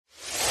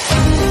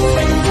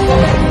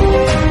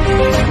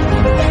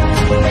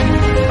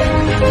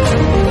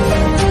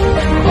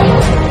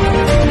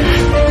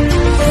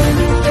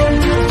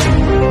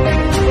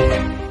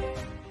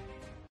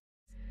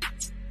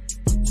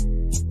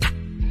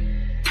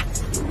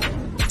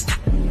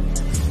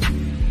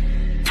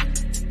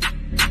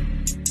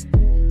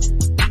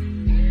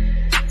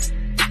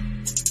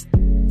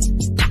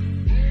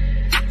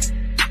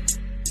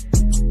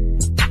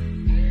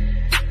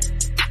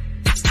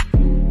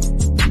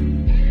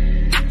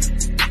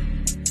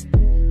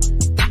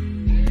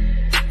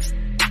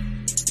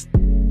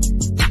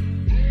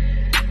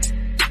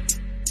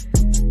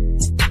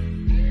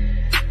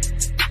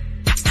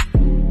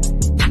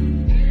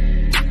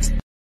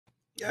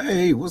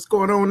What's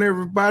going on,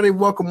 everybody?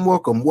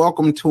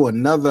 Welcome to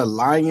another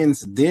Lion's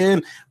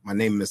Den. My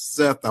name is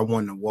Seth. I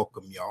want to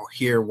welcome y'all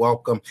here.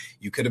 Welcome.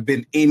 You could have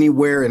been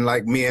anywhere, and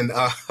like me and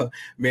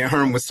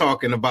Herm was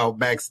talking about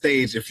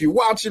backstage. If you're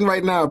watching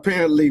right now,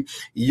 apparently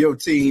your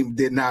team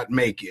did not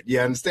make it.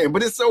 You understand?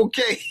 But it's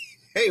okay.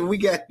 Hey, we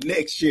got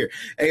next year.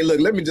 Hey, look,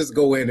 let me just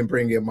go in and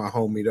bring in my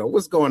homie though.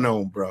 What's going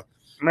on, bro?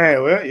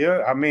 Man, well,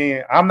 yeah. I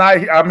mean,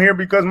 I'm here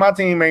because my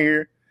team ain't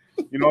here.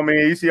 You know what I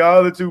mean? You see,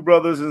 all the two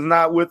brothers is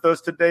not with us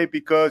today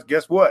because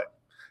guess what?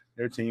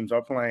 Their teams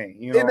are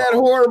playing. You know? Isn't that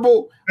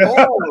horrible?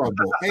 Horrible.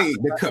 Hey,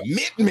 the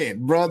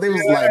commitment, bro. They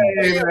was like,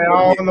 hey, man,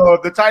 I don't know.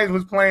 If the Titans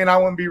was playing, I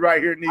wouldn't be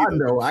right here neither. I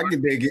know. I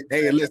can dig it.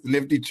 Hey, listen,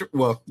 if Detroit,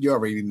 well, you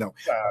already know.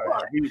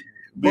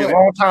 Be a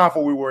long time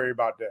before we worry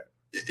about that.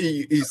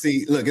 You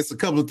see, look, it's a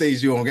couple of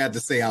things you don't got to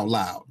say out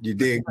loud. You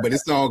dig? But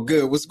it's all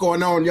good. What's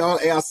going on, y'all?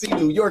 Hey, I see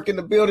New York in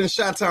the building,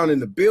 Chi-Town in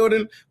the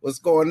building. What's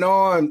going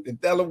on?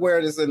 Delaware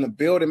is in the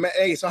building, man.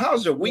 Hey, so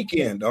how's your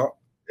weekend, dog?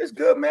 It's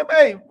good, man.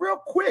 Hey, real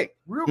quick,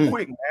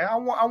 man.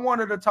 I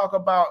wanted to talk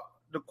about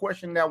the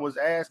question that was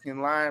asked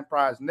in Lion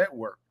Prize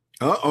Network.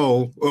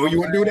 Oh, you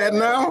want to do that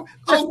now?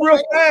 Just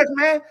real fast,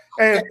 man.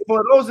 And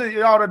for those of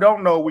y'all that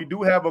don't know, we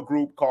do have a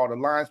group called the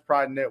Lions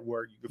Pride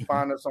Network. You can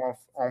find us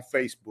on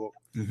Facebook.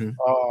 Mm-hmm.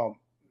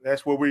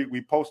 That's where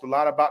we post a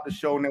lot about the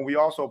show, and then we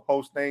also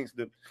post things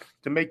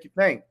to make you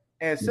think.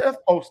 And Seth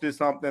posted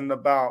something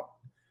about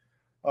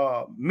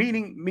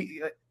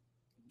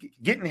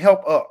getting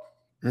help up.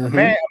 Mm-hmm.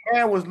 A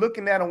man was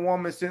looking at a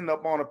woman sitting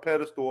up on a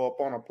pedestal, up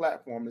on a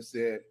platform, and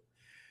said,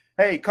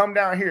 "Hey, come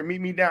down here,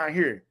 meet me down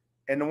here."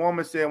 And the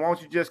woman said, "Why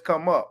don't you just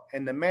come up?"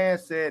 And the man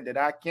said that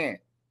I can't,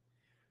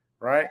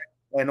 right?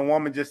 And the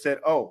woman just said,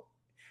 "Oh."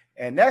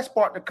 And that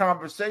sparked the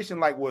conversation,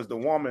 like, was the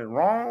woman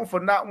wrong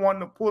for not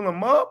wanting to pull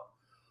him up?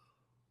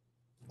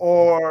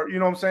 Or, you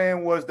know what I'm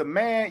saying, was the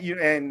man,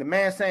 and the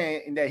man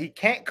saying that he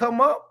can't come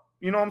up,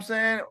 you know what I'm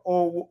saying?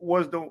 Or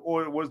was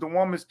the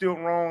woman still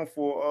wrong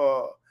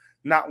for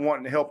not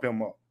wanting to help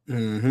him up?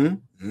 Mm-hmm.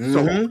 Mm-hmm.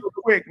 So real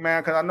quick,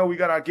 man, because I know we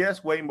got our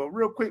guests waiting, but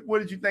real quick, what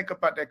did you think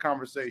about that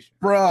conversation?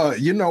 Bro,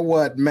 you know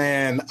what,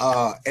 man?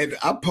 And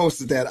I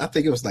posted that, I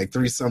think it was like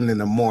 3-something in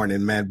the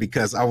morning, man,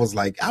 because I was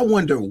like, I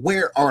wonder,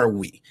 where are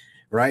we,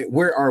 right?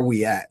 Where are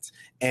we at?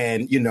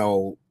 And,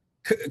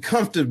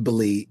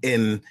 comfortably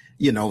in,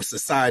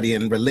 society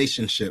and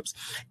relationships.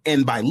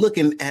 And by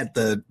looking at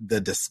the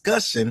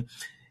discussion,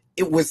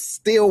 it was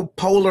still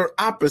polar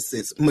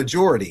opposites,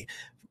 majority.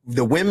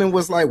 The women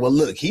was like, well,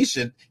 look, he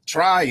should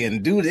try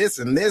and do this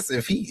and this.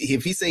 If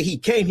he say he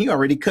can't, he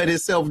already cut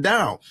himself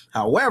down.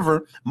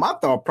 However, my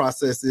thought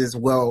process is,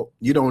 well,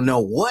 you don't know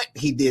what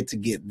he did to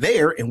get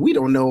there, and we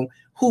don't know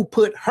who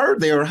put her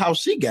there or how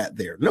she got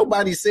there.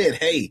 Nobody said,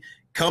 hey,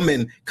 come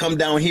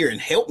down here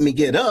and help me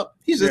get up.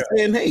 He's just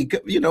saying, hey,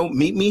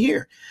 meet me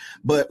here.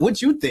 But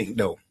what you think,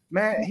 though?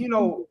 Man,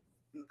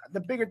 the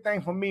bigger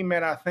thing for me,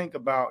 man, I think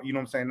about, you know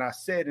what I'm saying, I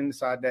said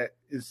inside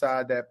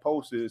that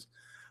post is,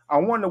 I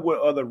wonder what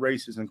other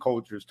races and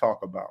cultures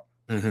talk about.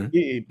 Mm-hmm.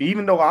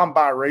 Even though I'm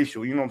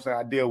biracial, you know what I'm saying,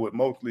 I deal with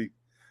mostly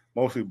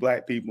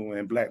black people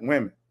and black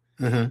women.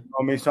 Mm-hmm. You know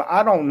what I mean? So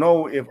I don't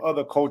know if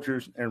other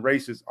cultures and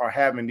races are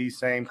having these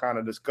same kind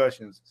of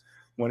discussions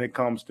when it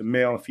comes to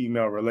male and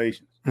female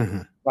relations.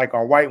 Mm-hmm. Like,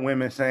 are white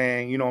women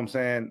saying, you know what I'm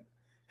saying,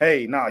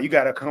 hey, no, you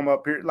got to come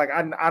up here. Like,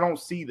 I don't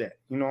see that.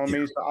 You know what I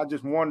mean? So I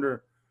just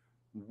wonder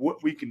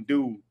what we can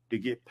do to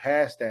get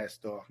past that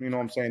stuff, you know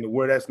what I'm saying, to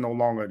where that's no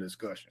longer a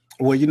discussion.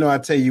 Well, I'll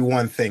tell you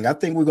one thing. I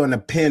think we're going to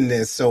pin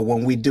this so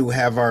when we do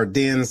have our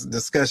dens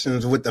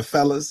discussions with the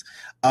fellas,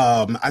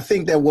 I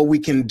think that what we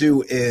can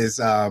do is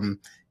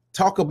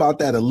talk about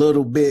that a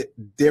little bit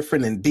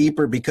different and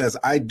deeper, because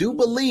I do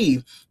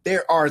believe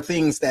there are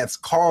things that's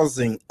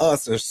causing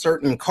us or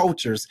certain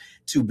cultures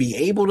to be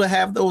able to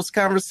have those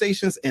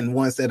conversations, and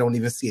ones that don't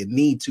even see a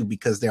need to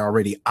because they're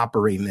already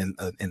operating in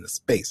the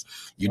space.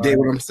 You dig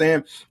what I'm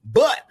saying?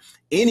 But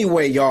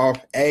anyway, y'all,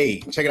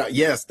 hey, check it out.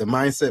 Yes, the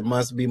mindset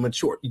must be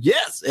mature.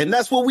 Yes, and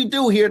that's what we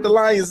do here at the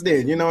Lions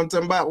Den. You know what I'm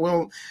talking about?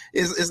 Well,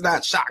 it's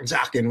not shock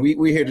jocking.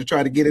 We're here to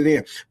try to get it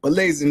in. But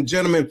ladies and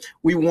gentlemen,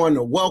 we want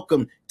to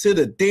welcome to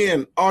the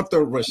den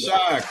Arthur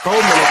Rashad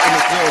Coleman up in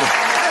the building.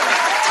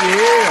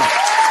 Yeah.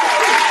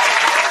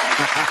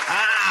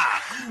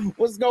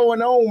 What's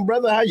going on,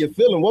 brother? How you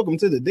feeling? Welcome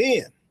to the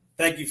den.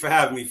 Thank you for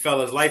having me,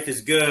 fellas. Life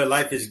is good.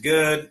 Life is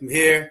good. I'm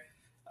here.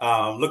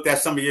 Looked at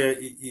some of your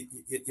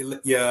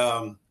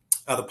the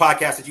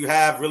podcast that you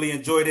have. Really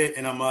enjoyed it,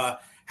 and I'm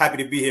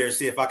happy to be here and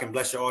see if I can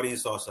bless your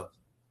audience also.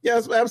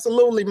 Yes,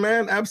 absolutely,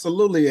 man.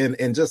 Absolutely.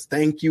 And just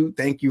thank you.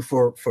 Thank you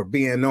for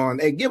being on.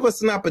 Hey, give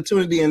us an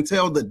opportunity and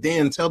tell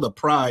the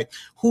pride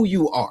who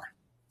you are.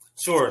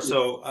 Sure.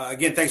 So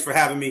again, thanks for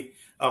having me.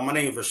 My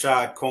name is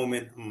Rashad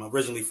Coleman. I'm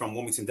originally from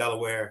Wilmington,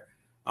 Delaware,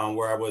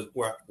 where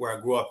I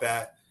grew up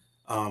at.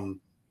 When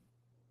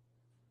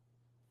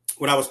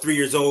I was 3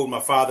 years old, my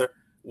father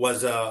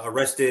was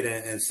arrested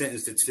and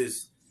sentenced to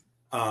this.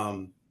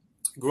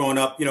 Growing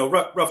up,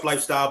 rough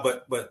lifestyle,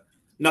 but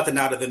nothing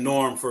out of the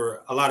norm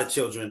for a lot of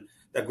children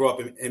that grow up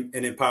in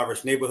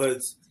impoverished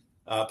neighborhoods.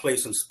 played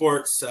some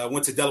sports,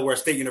 went to Delaware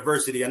State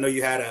University. I know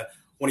you had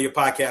one of your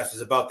podcasts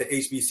was about the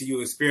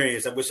HBCU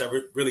experience. I wish I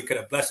really could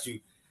have blessed you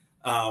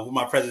with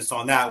my presence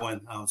on that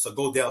one. So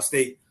go Del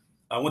State.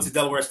 I went to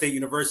Delaware State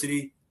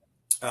University,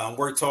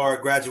 worked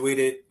hard,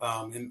 graduated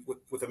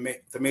with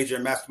a major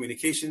in mass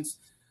communications.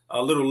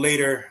 A little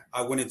later,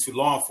 I went into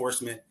law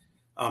enforcement.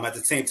 At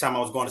the same time I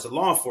was going into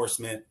law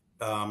enforcement,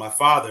 my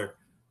father,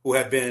 who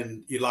had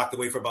been locked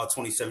away for about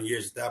 27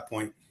 years at that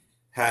point,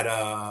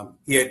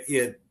 he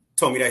had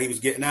told me that he was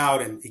getting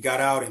out, and he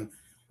got out, and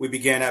we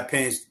began that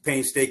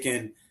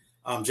painstaking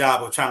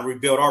job of trying to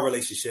rebuild our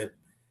relationship.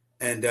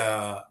 And,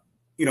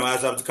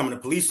 as I was becoming a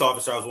police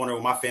officer, I was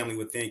wondering what my family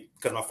would think,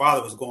 because my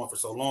father was gone for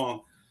so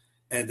long.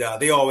 And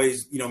they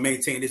always,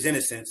 maintained his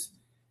innocence.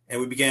 And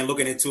we began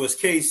looking into his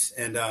case,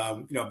 and,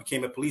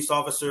 became a police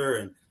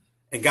officer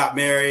and got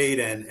married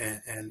and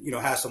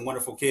had some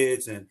wonderful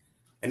kids. And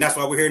that's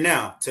why we're here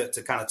now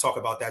to kind of talk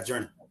about that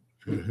journey.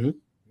 Mm-hmm.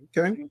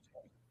 Okay.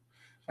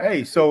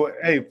 Hey,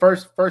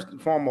 first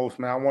and foremost,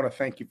 man, I want to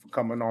thank you for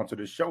coming on to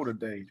the show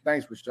today.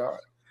 Thanks, Rashad.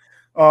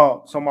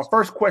 So my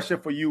first question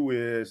for you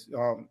is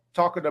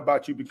talking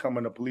about you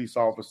becoming a police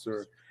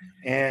officer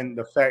and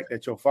the fact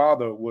that your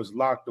father was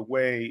locked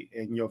away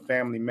and your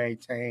family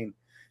maintained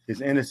his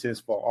innocence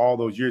for all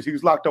those years. He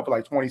was locked up for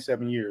like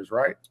 27 years,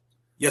 right?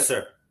 Yes,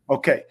 sir.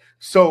 Okay.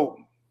 So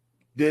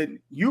did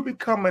you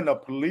becoming a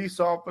police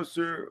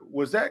officer,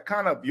 was that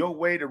kind of your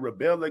way to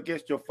rebel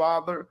against your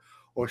father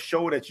or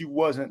show that you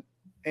wasn't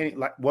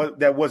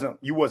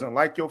you wasn't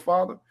like your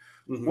father?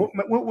 Mm-hmm.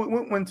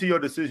 What went to your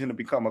decision to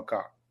become a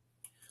cop?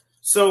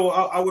 So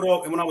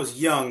when I was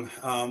young,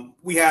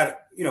 we had,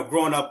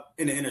 growing up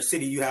in the inner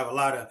city, you have a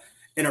lot of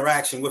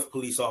interaction with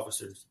police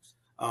officers.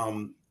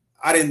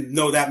 I didn't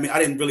know that. I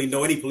didn't really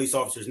know any police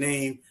officer's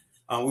name.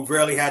 We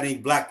rarely had any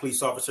black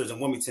police officers in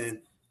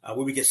Wilmington.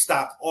 We would get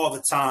stopped all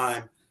the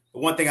time.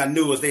 But one thing I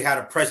knew was they had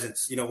a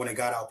presence, when they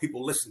got out,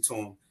 people listened to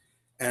them.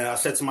 And I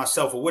said to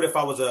myself, well, what if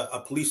I was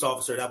a police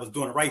officer that was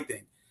doing the right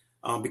thing?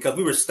 Because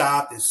we were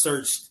stopped and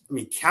searched,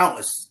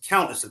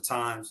 countless of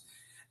times.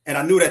 And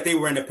I knew that they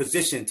were in a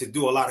position to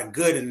do a lot of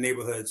good in the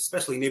neighborhoods,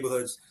 especially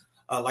neighborhoods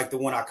like the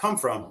one I come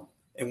from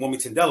in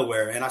Wilmington,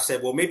 Delaware. And I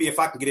said, well, maybe if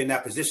I can get in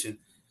that position,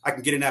 I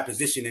can get in that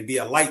position and be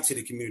a light to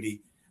the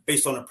community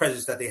based on the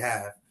presence that they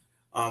have.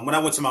 When I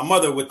went to my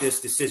mother with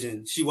this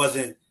decision, she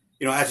wasn't,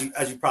 as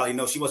you probably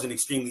know, she wasn't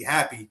extremely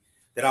happy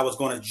that I was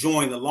going to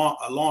join the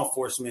law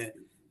enforcement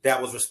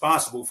that was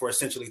responsible for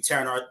essentially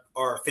tearing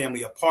our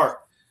family apart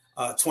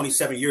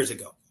 27 years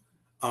ago.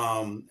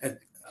 And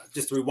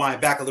just to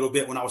rewind back a little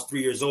bit, when I was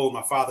 3 years old,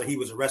 my father, he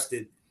was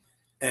arrested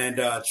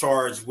and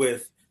charged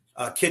with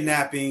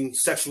kidnapping,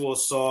 sexual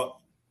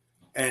assault,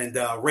 and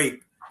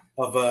rape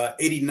of a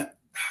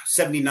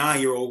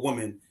 79-year-old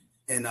woman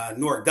in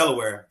Newark,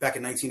 Delaware, back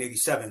in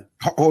 1987.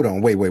 Hold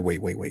on. Wait.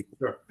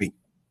 Sure.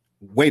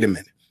 Wait a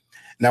minute.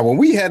 Now, when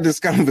we had this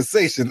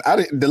conversation,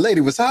 the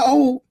lady was how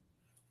old?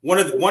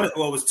 It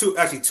was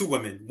two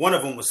women. One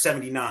of them was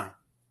 79.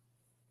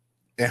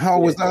 And how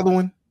old was the other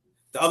one?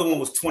 The other one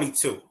was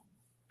 22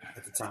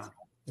 at the time.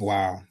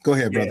 Wow. Go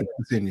ahead, brother.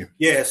 Continue.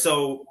 Yeah.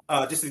 So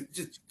just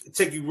to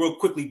take you real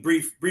quickly,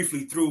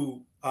 briefly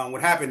through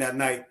what happened that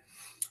night.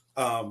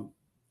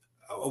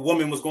 A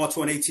woman was going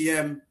to an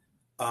ATM.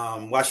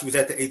 While she was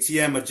at the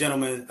ATM, a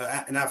gentleman,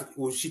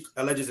 she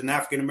alleges an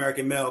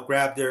African-American male,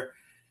 grabbed her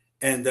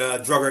and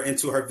drug her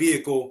into her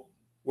vehicle,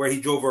 where he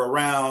drove her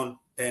around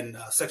and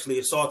sexually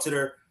assaulted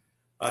her.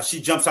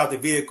 She jumps out the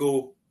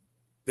vehicle.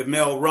 The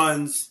male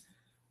runs.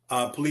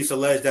 Police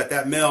allege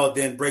that male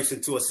then breaks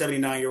into a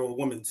 79-year-old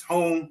woman's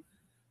home,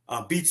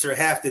 beats her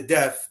half to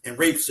death and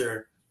rapes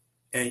her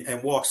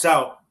and walks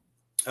out.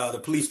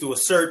 The police do a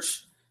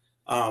search,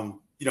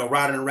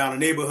 riding around the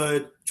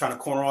neighborhood, trying to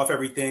corner off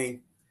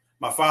everything.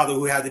 My father,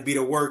 who had to be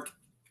to work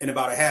in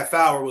about a half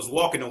hour, was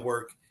walking to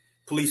work.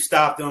 Police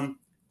stopped him,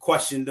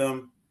 questioned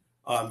him.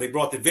 They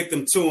brought the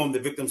victim to him. The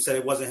victim said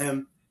it wasn't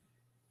him.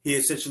 He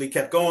essentially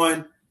kept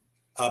going.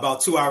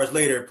 About 2 hours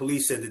later,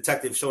 police and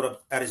detectives showed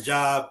up at his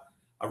job,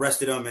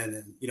 arrested him,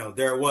 and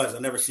there it was.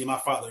 I'll never see my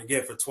father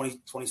again for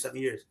 27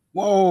 years.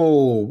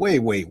 Whoa,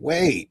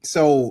 wait.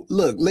 So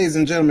look, ladies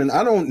and gentlemen,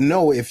 I don't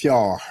know if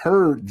y'all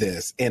heard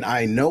this, and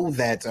I know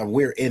that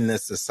we're in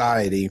this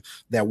society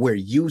that we're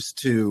used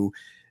to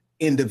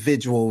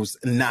individuals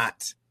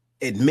not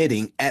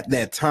admitting at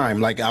that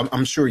time. Like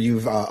I'm sure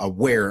you've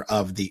aware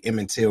of the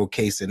Emmett Till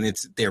case, and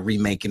they're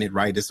remaking it,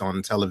 right? It's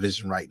on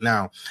television right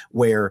now,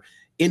 where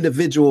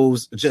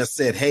individuals just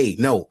said, hey,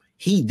 no,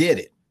 he did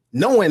it,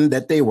 knowing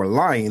that they were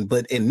lying.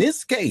 But in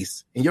this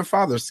case, in your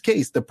father's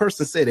case, the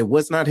person said it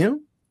was not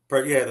him.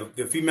 But yeah,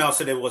 the female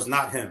said it was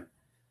not him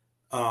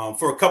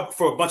for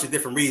a bunch of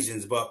different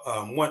reasons. But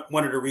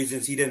one of the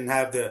reasons, he didn't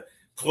have the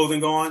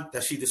clothing on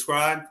that she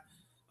described.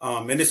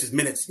 And this is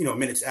minutes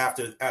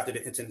after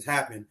the incident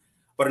happened.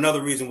 But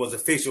another reason was the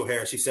facial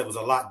hair. She said was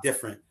a lot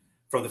different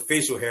from the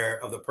facial hair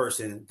of the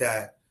person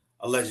that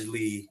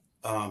allegedly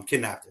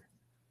kidnapped her.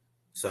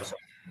 So,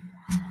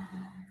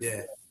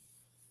 yeah.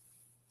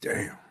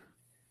 Damn.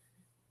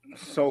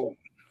 So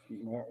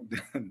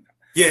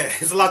Yeah,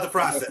 it's a lot to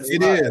process.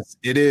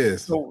 It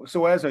is.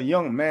 So as a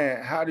young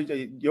man, how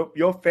did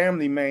your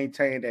family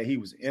maintain that he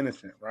was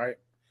innocent, right?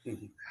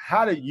 Mm-hmm.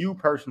 How did you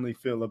personally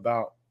feel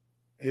about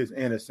his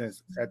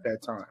innocence at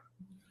that time?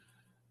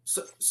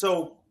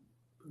 So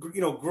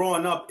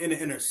growing up in the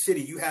inner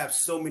city, you have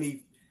so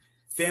many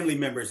family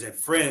members and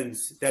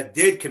friends that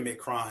did commit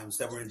crimes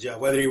that were in jail,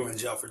 whether they were in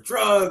jail for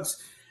drugs,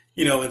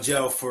 in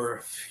jail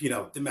for,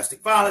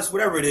 domestic violence,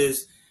 whatever it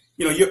is,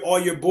 all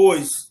your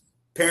boys'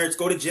 parents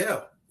go to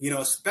jail,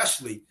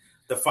 especially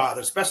the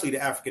father, especially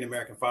the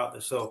African-American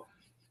father. So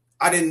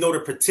I didn't know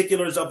the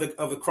particulars of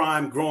the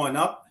crime growing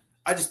up.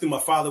 I just knew my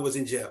father was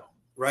in jail.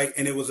 Right.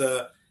 And it was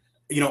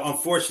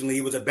unfortunately,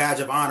 it was a badge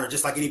of honor,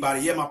 just like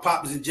anybody. Yeah, my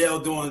pop is in jail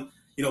doing,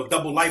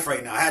 double life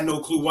right now. I had no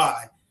clue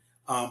why.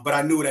 But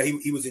I knew that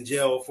he was in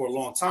jail for a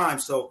long time.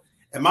 So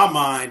in my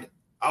mind,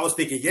 I was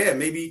thinking, yeah,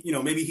 maybe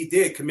he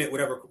did commit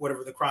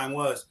whatever the crime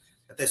was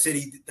that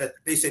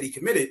they said he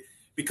committed.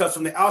 Because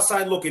from the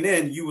outside looking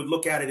in, you would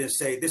look at it and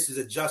say, this is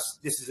a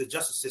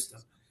justice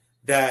system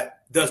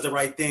that does the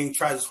right thing,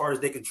 tries as hard as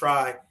they can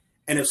try.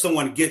 And if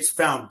someone gets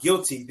found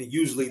guilty, then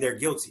usually they're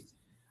guilty.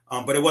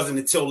 But it wasn't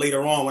until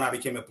later on when I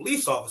became a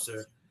police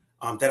officer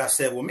that I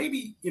said, well,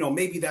 maybe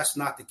that's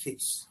not the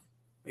case.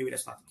 Maybe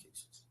that's not the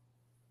case.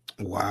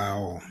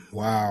 Wow.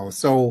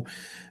 So,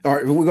 all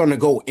right, we're going to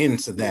go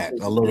into that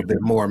a little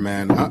bit more,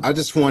 man. I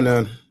just want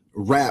to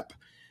wrap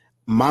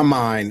my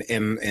mind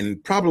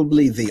and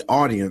probably the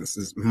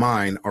audience's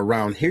mind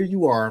around here.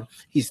 You are,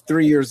 he's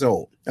 3 years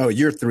old. Oh,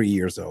 you're 3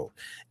 years old.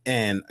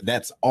 And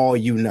that's all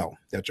you know,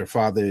 that your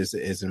father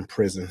is in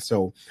prison.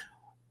 So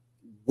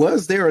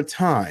was there a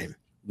time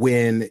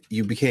when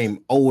you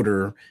became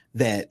older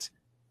that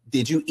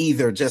did you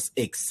either just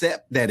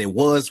accept that it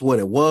was what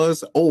it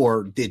was,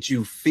 or did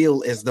you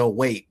feel as though,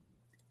 wait,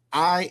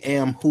 I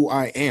am who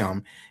I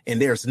am,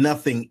 and there's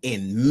nothing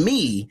in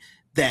me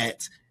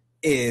that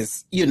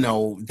is, I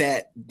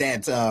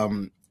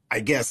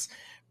guess,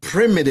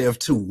 primitive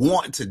to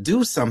want to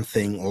do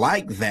something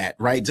like that,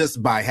 right?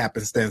 Just by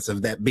happenstance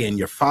of that being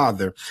your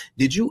father.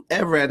 Did you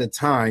ever at a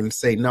time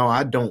say, no,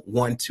 I don't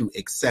want to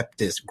accept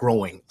this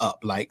growing up,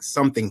 like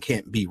something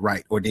can't be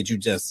right? Or did you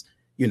just,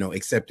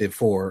 accept it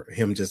for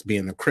him just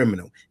being a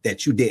criminal,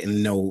 that you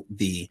didn't know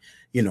the,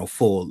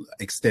 full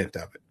extent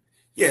of it?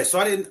 Yeah. So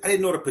I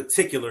didn't know the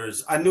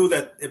particulars. I knew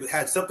that it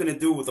had something to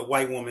do with a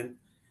white woman.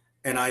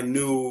 And I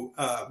knew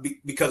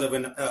because of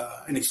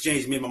an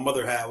exchange me and my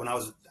mother had when I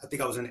was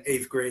in the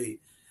 8th grade,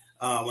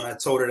 when I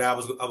told her that I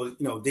was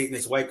dating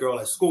this white girl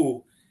at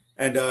school,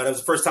 and that was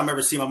the first time I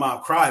ever seen my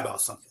mom cry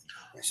about something.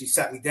 And she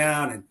sat me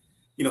down, and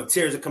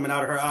tears are coming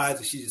out of her eyes,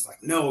 and she's just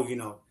like, no,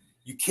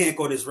 you can't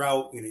go this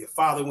route. Your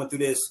father went through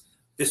this.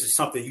 This is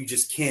something you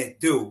just can't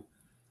do.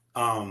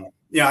 I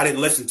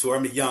didn't listen to her.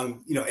 I'm a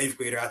young 8th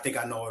grader. I think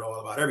I know it all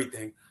about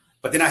everything.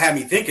 But then I had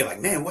me thinking, like,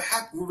 man, what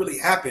really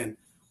happened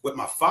with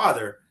my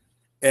father?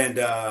 And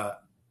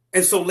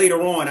so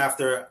later on,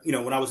 after,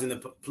 when I was in the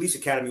police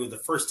academy, was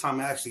the first time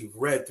I actually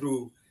read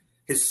through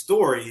his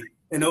story.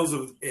 And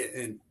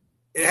and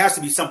it has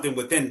to be something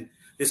within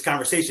this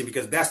conversation,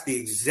 because that's the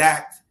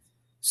exact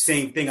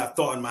same thing I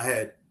thought in my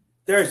head.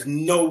 There's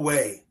no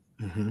way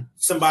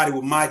somebody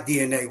with my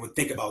DNA would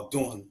think about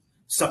doing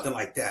something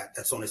like that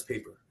that's on this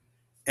paper.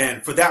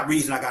 And for that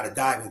reason, I got to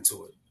dive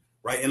into it.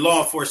 Right. In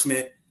law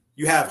enforcement,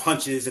 you have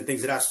hunches and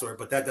things of that sort,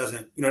 but that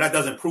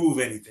doesn't prove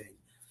anything.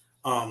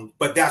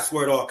 But that's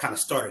where it all kind of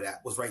started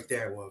at, was right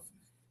there. Well,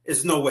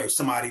 there's no way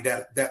somebody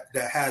that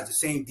has the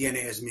same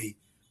DNA as me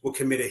will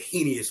commit a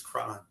heinous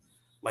crime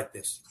like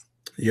this.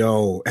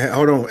 Yo,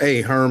 hold on.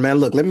 Hey, Herm, man,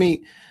 look, let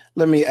me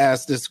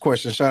ask this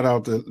question. Shout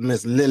out to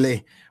Miss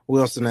Lily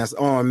Wilson that's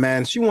on,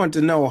 man. She wanted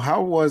to know,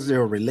 how was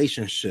their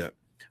relationship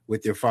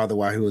with your father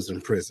while he was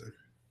in prison?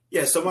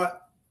 Yeah, so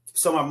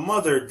my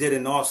mother did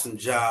an awesome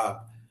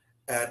job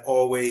at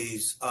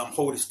always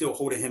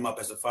holding him up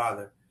as a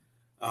father.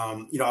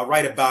 I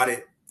write about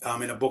it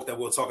in a book that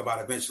we'll talk about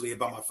eventually,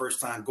 about my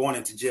first time going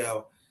into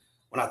jail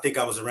when I think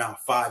I was around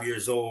 5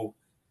 years old,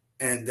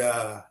 and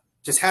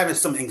just having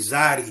some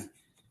anxiety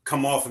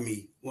come off of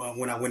me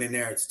when I went in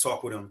there to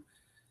talk with him.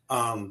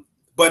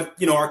 But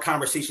our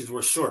conversations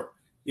were short.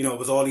 It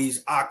was all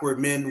these awkward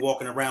men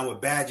walking around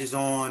with badges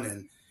on,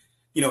 and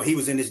he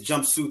was in this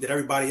jumpsuit that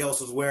everybody else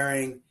was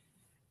wearing,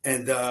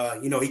 and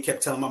he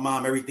kept telling my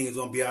mom everything is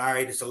going to be all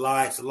right. It's a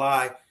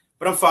lie.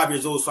 But I'm 5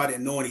 years old, so I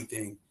didn't know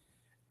anything.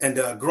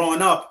 And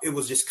growing up, it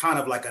was just kind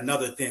of like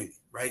another thing,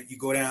 right? You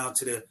go down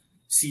to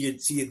see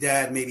your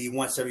dad maybe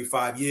once every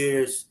 5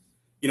 years.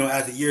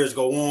 As the years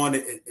go on,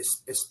 it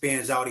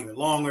spans out even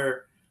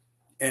longer.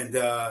 And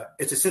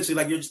it's essentially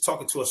like you're just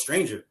talking to a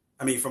stranger.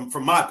 I mean,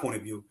 from my point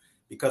of view,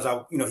 because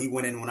he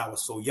went in when I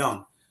was so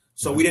young.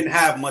 So we didn't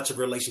have much of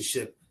a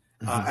relationship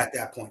at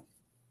that point.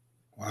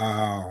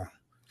 Wow.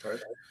 Right.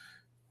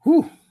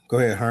 Whew. Go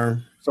ahead,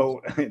 Herm.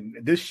 So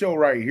this show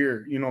right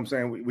here, you know what I'm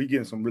saying? We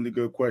getting some really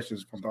good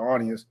questions from the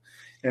audience.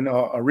 And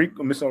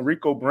Miss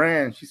Enrico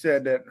Brand, she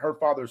said that her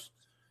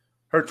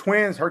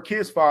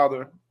kids'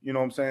 father, you know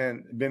what I'm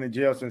saying, been in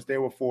jail since they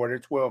were 4. They're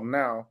 12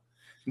 now.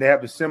 They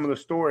have a similar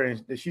story,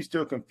 and that she's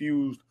still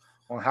confused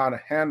on how to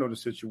handle the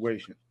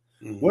situation.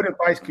 Mm-hmm. What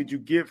advice could you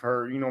give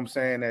her? You know what I'm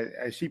saying?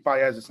 As she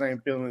probably has the same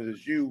feelings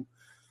as you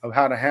of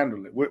how to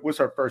handle it. What's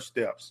her first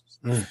steps?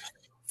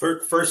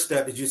 First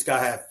step is you just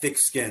gotta have thick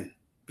skin,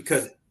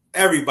 because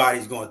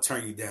everybody's going to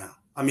turn you down.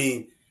 I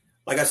mean,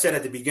 like I said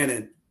at the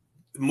beginning,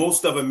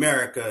 most of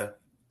America,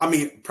 I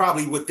mean,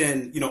 probably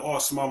within, all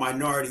small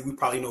minority, we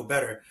probably know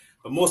better,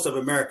 but most of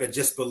America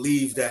just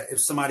believes that if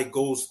somebody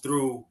goes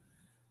through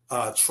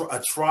a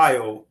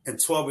trial and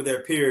 12 of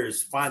their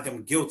peers find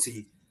them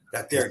guilty,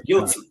 that they're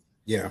guilty.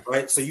 Yeah.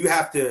 Right. So you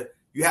have to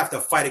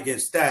fight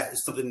against that.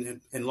 It's something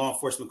in law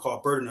enforcement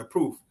called burden of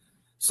proof.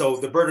 So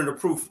the burden of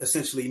proof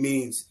essentially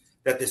means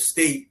that the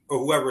state or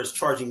whoever is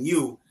charging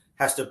you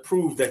has to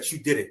prove that you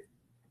did it.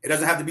 It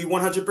doesn't have to be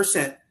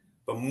 100%,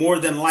 but more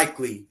than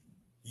likely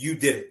you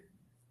did it.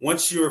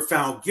 Once you're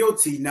found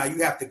guilty, now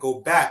you have to go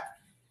back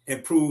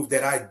and prove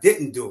that I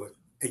didn't do it.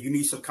 And you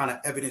need some kind of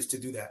evidence to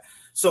do that.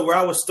 So where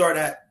I would start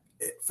at,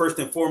 first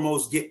and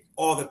foremost, get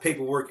all the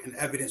paperwork and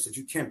evidence that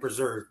you can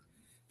preserve.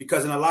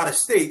 Because in a lot of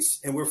states,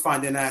 and we're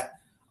finding that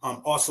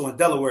also in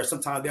Delaware,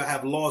 sometimes they'll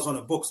have laws on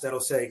the books that'll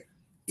say,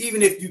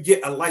 even if you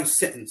get a life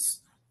sentence,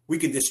 we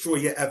can destroy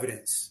your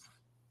evidence.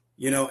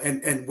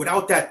 And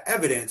without that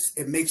evidence,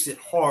 it makes it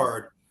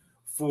hard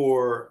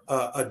for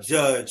a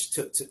judge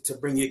to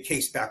bring your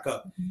case back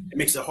up. It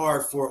makes it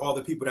hard for all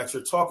the people that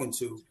you're talking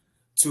to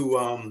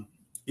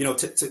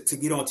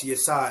get onto your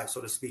side,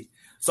 so to speak.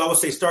 So I would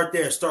say start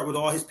there. Start with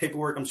all his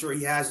paperwork. I'm sure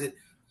he has it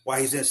while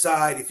he's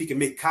inside. If he can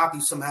make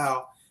copies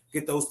somehow,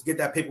 get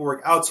that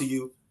paperwork out to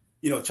you.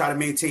 Try to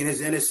maintain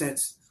his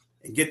innocence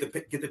and get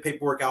the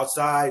paperwork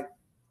outside.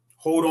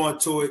 Hold on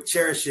to it,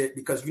 cherish it,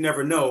 because you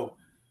never know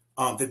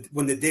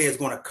when the day is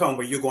going to come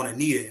where you're going to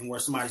need it and where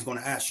somebody's going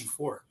to ask you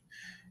for it.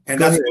 And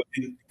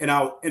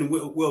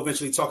we'll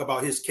eventually talk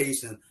about his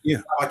case and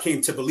how I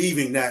came to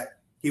believing that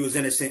he was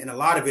innocent. And a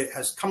lot of it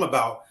has come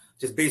about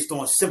just based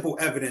on simple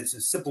evidence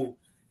and simple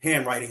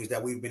handwritings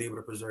that we've been able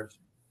to preserve.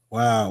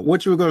 Wow.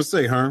 What you were going to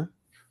say, Herm?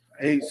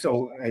 Hey,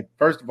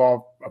 first of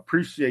all,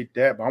 appreciate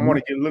that. But I want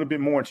to get a little bit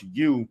more into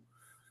you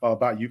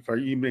about you.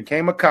 You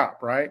became a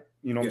cop, right?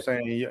 You know what I'm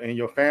saying? And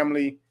your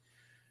family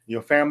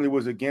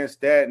was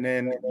against that. And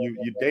then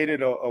you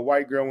dated a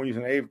white girl when you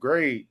was in 8th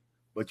grade.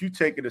 But you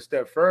take it a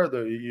step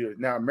further. You're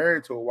now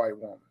married to a white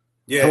woman.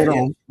 Yeah.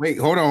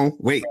 Hold on.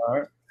 Wait. All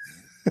right.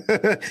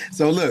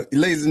 So look,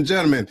 ladies and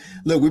gentlemen,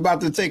 we're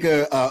about to take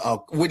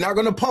we're not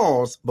going to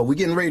pause, but we're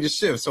getting ready to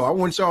shift. So I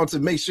want y'all to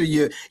make sure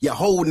you're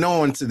holding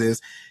on to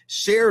this.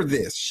 Share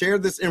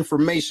this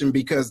information,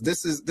 because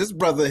this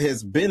brother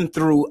has been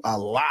through a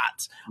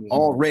lot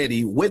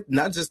already, with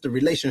not just the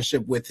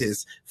relationship with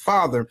his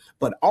father,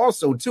 but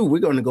also too, we're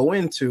going to go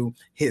into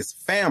his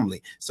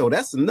family. So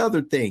that's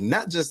another thing,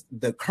 not just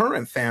the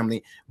current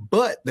family,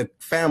 but the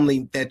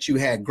family that you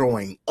had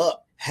growing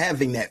up,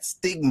 having that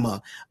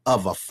stigma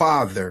of a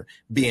father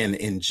being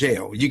in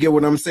jail. You get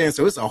what I'm saying?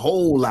 So it's a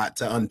whole lot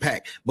to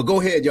unpack. But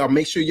go ahead, y'all.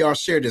 Make sure y'all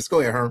share this.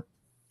 Go ahead, Herm.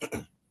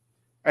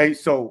 Hey,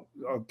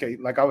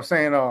 like I was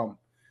saying,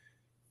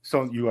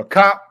 so you a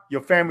cop,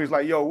 your family's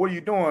like, yo, what are you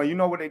doing? You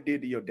know what they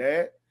did to your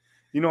dad?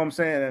 You know what I'm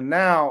saying? And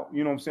now,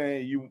 you know what I'm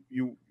saying,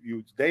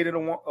 you dated a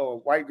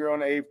white girl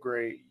in the 8th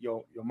grade.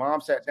 Your mom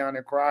sat down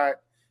and cried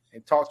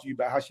and talked to you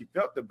about how she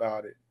felt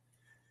about it.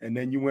 And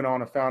then you went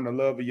on and found the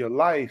love of your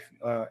life,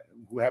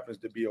 who happens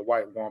to be a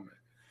white woman.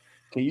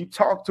 Can you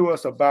talk to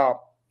us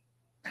about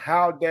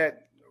how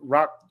that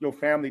rocked your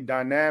family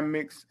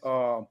dynamics,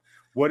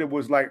 what it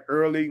was like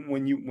early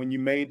when you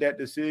made that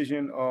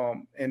decision,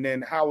 and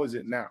then how is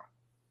it now?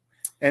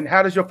 And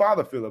how does your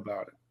father feel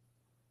about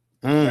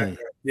it?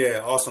 Yeah,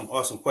 awesome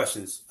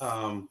questions.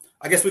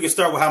 I guess we can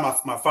start with how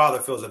my father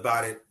feels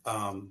about it.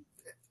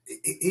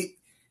 He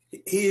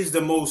is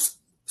the most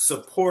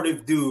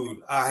supportive dude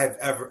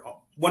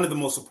one of the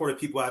most supportive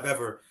people I've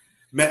ever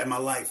met in my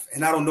life.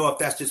 And I don't know if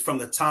that's just from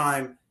the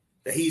time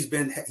that he's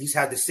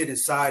had to sit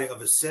inside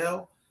of a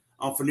cell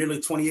for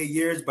nearly 28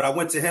 years. But I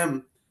went to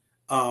him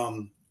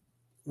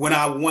when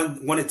I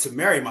wanted to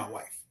marry my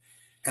wife.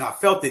 And I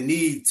felt the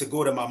need to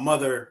go to my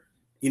mother,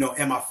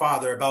 and my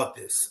father about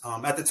this.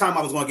 At the time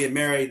I was going to get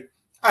married,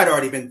 I'd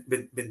already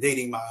been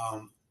dating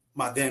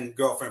my then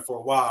girlfriend for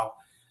a while.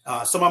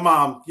 So my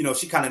mom,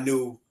 she kind of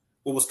knew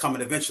what was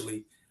coming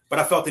eventually. But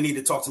I felt the need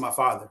to talk to my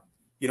father.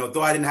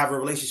 Though I didn't have a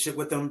relationship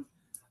with him,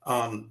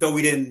 though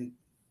we didn't,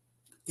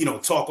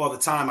 talk all the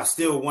time, I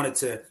still wanted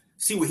to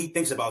see what he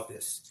thinks about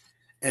this.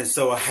 And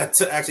so I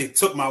actually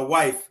took my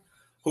wife,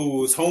 who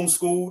was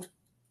homeschooled,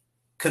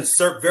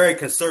 very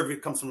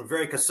conservative, comes from a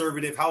very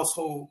conservative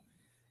household.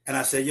 And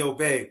I said, yo,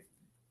 babe,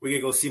 we're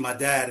going to go see my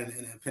dad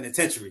in a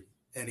penitentiary,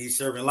 and he's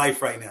serving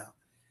life right now.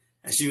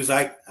 And she was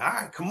like, all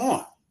right, come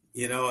on,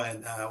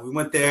 and we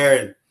went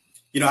there,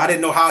 and, I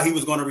didn't know how he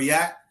was going to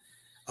react.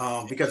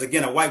 Because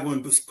again, a white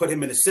woman put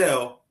him in a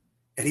cell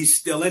and he's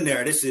still in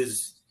there. This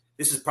is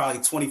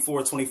probably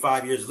 24,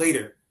 25 years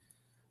later.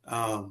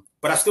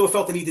 But I still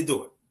felt the need to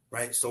do it.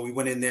 Right. So we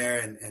went in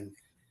there and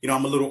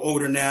I'm a little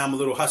older now. I'm a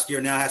little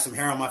huskier now. I have some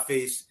hair on my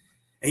face.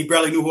 And he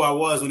barely knew who I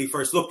was when he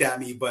first looked at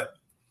me. But,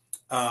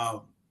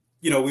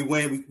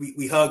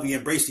 we hugged, we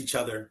embraced each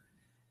other.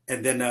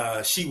 And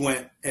then she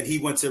went and he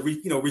went to,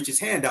 reach his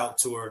hand out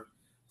to her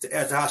to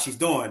ask her how she's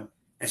doing.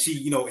 And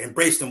she,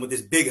 embraced him with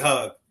this big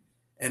hug.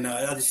 And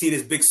I just seen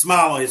this big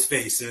smile on his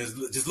face and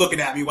was just looking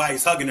at me while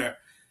he's hugging her.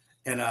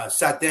 And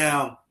sat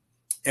down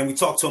and we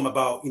talked to him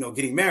about,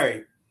 getting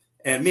married.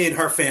 And me and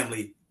her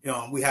family,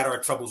 we had our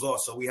troubles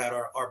also. We had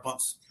our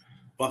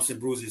bumps and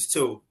bruises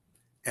too.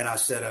 And I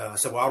said,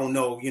 well, I don't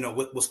know,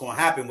 what's going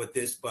to happen with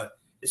this, but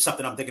it's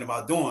something I'm thinking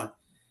about doing.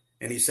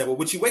 And he said, well,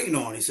 what you waiting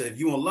on? He said, if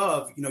you in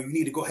love, you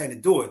need to go ahead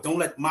and do it. Don't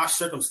let my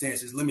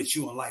circumstances limit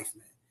you in life,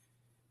 man.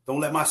 Don't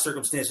let my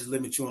circumstances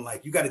limit you in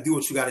life. You got to do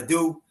what you got to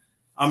do.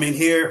 I'm in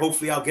here.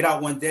 Hopefully I'll get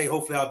out one day.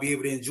 Hopefully I'll be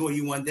able to enjoy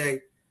you one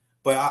day.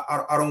 But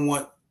I don't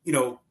want,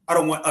 I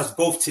don't want us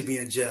both to be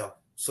in jail,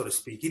 so to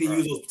speak. He didn't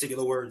use those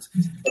particular words,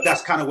 but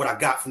that's kind of what I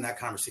got from that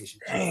conversation.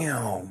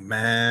 Damn,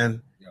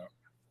 man. Yeah.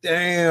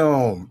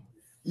 Damn.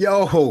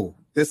 Yo,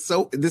 this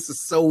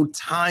is so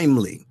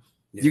timely.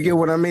 Yeah. You get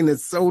what I mean?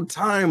 It's so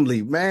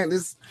timely, man.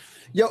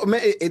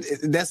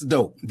 That's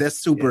dope. That's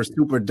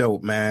super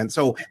dope, man.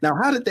 So now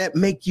how did that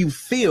make you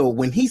feel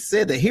when he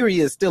said that here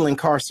he is still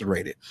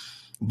incarcerated,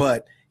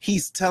 but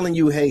he's telling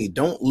you, hey,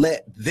 don't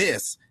let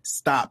this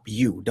stop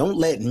you. Don't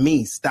let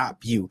me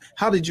stop you.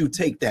 How did you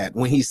take that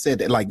when he said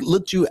that? Like,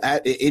 looked you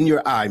in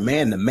your eye,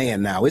 man to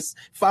man now. It's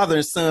father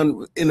and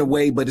son in a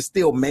way, but it's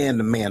still man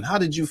to man. How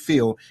did you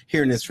feel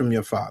hearing this from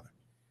your father?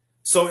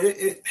 So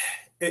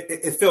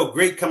it felt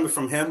great coming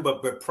from him,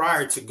 but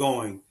prior to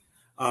going,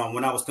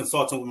 when I was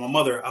consulting with my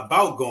mother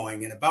about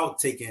going and about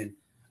taking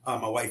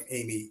my wife,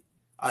 Amy,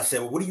 I said,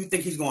 well, what do you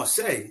think he's going to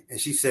say? And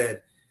she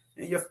said,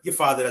 your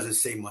father doesn't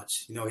say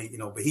much,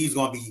 but he's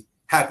going to be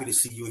happy to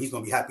see you. He's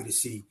going to be happy to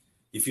see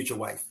your future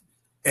wife.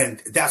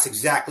 And that's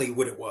exactly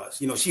what it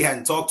was. She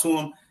hadn't talked to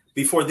him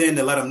before then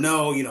to let him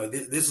know,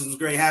 this is what's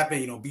going to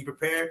happen, be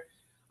prepared.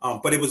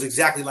 But it was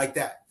exactly like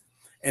that.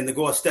 And to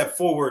go a step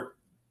forward,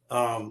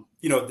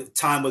 the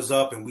time was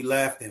up and we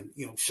left and,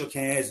 shook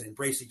hands and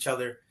embraced each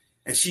other.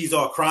 And she's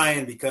all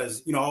crying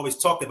because, I always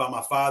talked about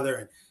my father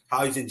and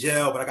how he's in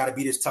jail, but I got to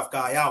be this tough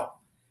guy out.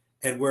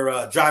 And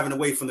we're driving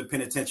away from the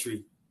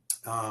penitentiary,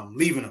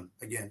 leaving him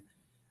again.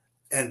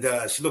 And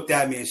she looked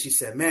at me and she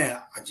said, man,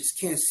 I just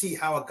can't see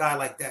how a guy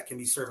like that can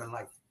be serving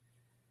life.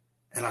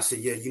 And I said,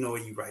 yeah,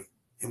 you're right.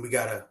 And we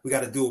gotta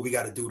do what we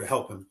got to do to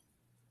help him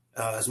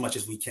as much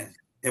as we can.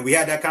 And we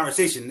had that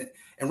conversation.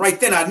 And right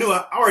then I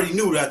already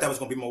knew that was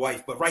going to be my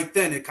wife. But right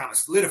then it kind of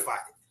solidified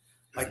it.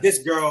 Like this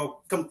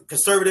girl,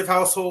 conservative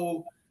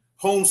household,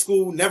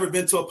 homeschool, never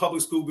been to a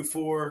public school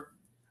before.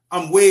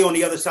 I'm way on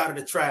the other side of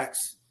the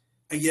tracks.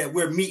 And yet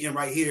we're meeting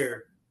right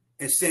here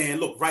and saying,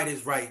 look, right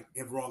is right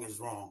and wrong is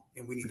wrong.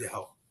 And we need to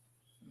help.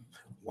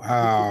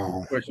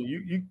 Wow. Question.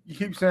 You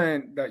keep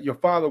saying that your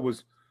father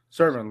was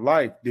serving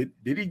life. Did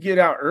he get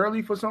out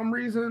early for some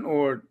reason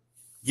or?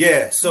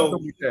 Yeah. So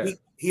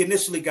he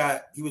initially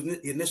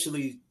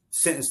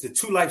sentenced to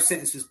 2 life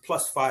sentences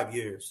plus 5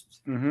 years.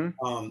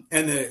 Mm-hmm.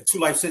 And the 2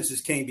 life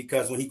sentences came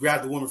because when he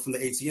grabbed the woman from the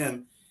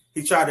ATM,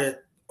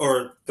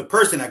 the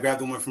person that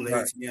grabbed the woman from the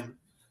ATM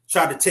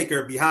tried to take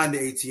her behind the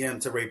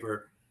ATM to rape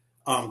her,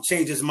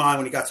 changed his mind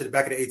when he got to the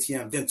back of the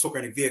ATM, then took her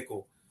in a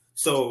vehicle.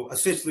 So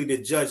essentially the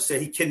judge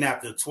said he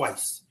kidnapped her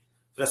twice.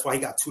 So that's why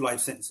he got 2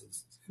 life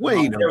sentences.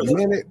 Wait a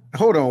minute.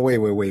 Hold on. Wait.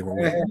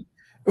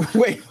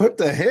 Wait, what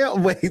the hell?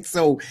 Wait,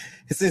 so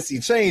since he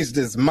changed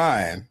his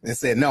mind and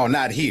said, no,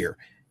 not here,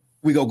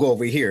 we go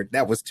over here.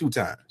 That was 2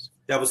 times.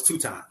 That was 2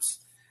 times.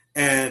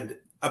 And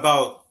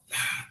about,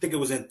 I think it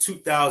was in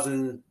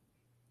 2000,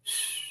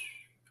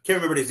 can't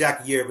remember the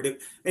exact year, but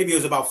maybe it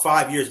was about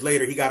 5 years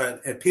later, he got an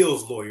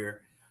appeals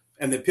lawyer.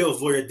 And the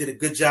appeals lawyer did a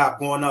good job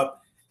going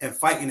up and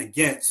fighting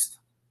against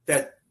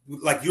that.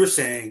 Like you're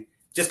saying,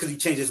 just because he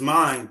changed his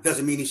mind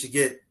doesn't mean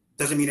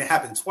it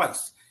happened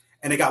twice.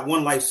 And they got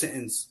 1 life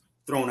sentence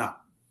thrown out.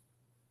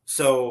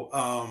 So,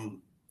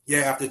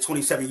 after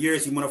 27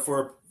 years, he went up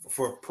for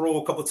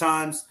parole a couple of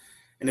times.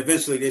 And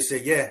eventually they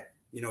said,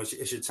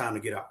 it's your time to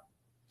get out.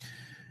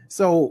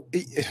 So,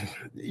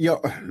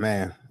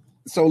 man.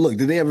 So, look,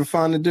 did they ever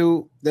find the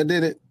dude that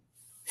did it?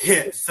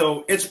 Yeah.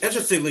 So,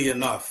 interestingly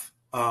enough,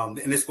 and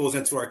this goes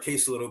into our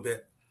case a little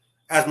bit,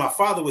 as my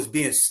father was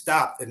being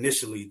stopped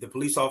initially, the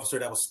police officer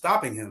that was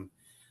stopping him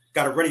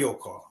got a radio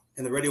call.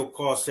 And the radio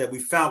call said, we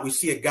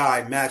see a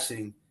guy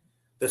matching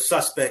the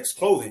suspect's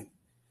clothing,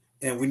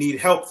 and we need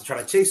help to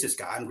try to chase this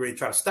guy. I'm ready to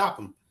try to stop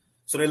him.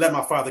 So they let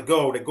my father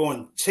go. They go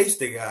and chase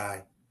the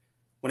guy.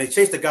 When they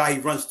chase the guy, he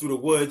runs through the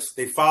woods.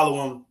 They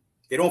follow him.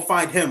 They don't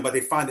find him, but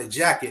they find the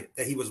jacket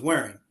that he was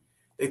wearing.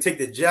 They take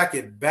the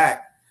jacket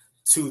back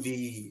to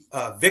the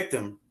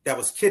victim that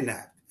was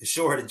kidnapped and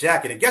show her the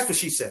jacket. And guess what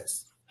she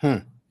says?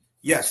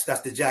 Yes,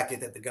 that's the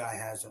jacket that the guy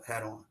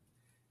had on.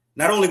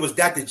 Not only was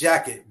that the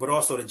jacket, but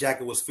also the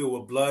jacket was filled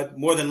with blood,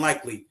 more than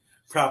likely,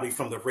 probably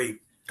from the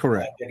rape.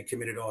 Correct. That he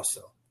committed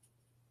also.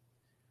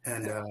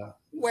 And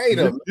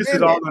this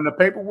is all in the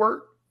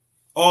paperwork?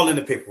 All in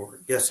the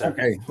paperwork. Yes, sir.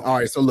 Okay. All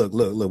right. So look.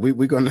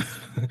 We're gonna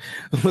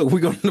we're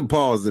gonna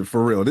pause it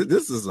for real.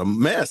 This is a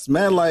mess,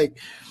 man. Like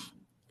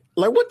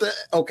what the?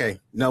 Okay.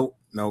 No.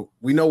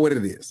 We know what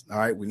it is. All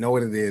right. We know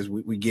what it is.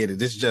 We get it.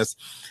 This just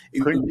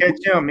couldn't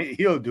catch him.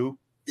 He'll do.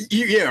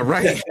 Yeah,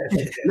 right.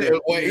 Let's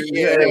go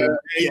ahead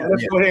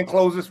and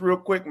close this real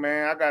quick,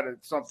 man. I got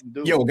something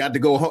to do. Yo, got to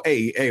go home.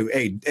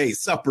 Hey,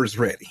 supper's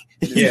ready.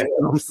 Yeah. You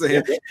know what I'm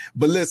saying?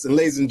 But listen,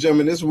 ladies and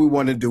gentlemen, this is what we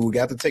want to do. We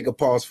got to take a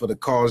pause for the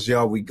calls,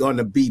 y'all. We're going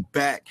to be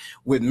back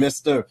with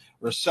Mr.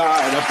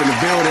 Rashad up in the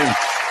building.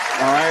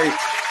 All right.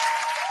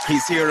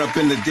 He's here up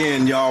in the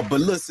den, y'all. But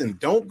listen,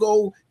 don't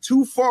go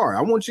too far.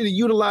 I want you to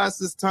utilize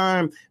this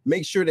time.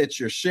 Make sure that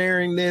you're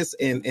sharing this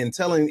and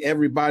telling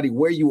everybody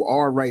where you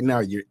are right now.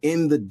 You're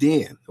in the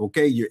den,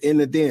 okay? You're in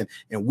the den,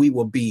 and we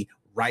will be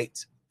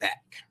right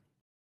back.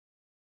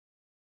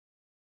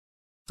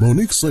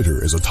 Monique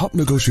Slater is a top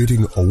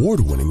negotiating,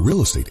 award-winning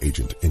real estate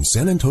agent in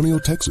San Antonio,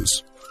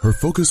 Texas. Her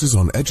focus is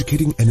on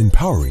educating and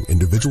empowering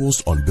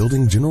individuals on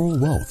building general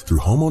wealth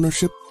through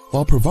homeownership,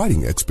 while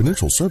providing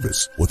exponential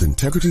service with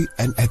integrity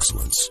and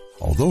excellence.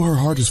 Although her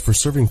heart is for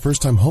serving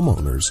first-time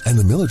homeowners and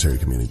the military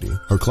community,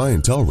 her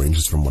clientele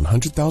ranges from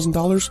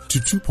 $100,000 to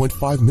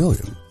 $2.5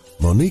 million.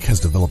 Monique has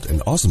developed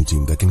an awesome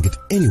team that can get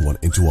anyone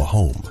into a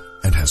home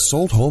and has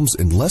sold homes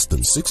in less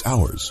than 6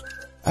 hours.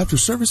 After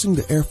servicing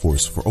the Air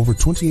Force for over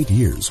 28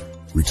 years,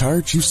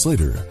 retired Chief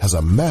Slater has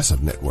a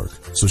massive network,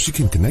 so she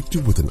can connect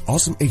you with an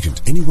awesome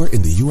agent anywhere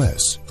in the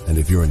U.S. And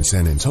if you're in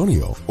San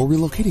Antonio or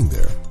relocating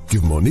there,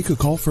 give Monique a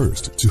call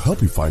first to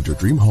help you find your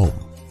dream home.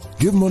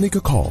 Give Monique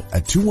a call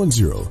at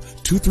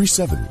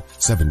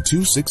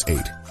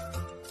 210-237-7268.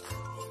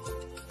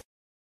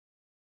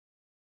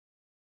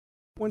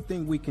 One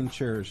thing we can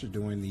cherish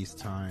during these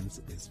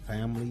times is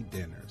family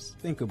dinners.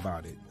 Think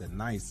about it. The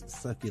nice,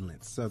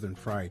 succulent southern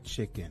fried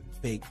chicken,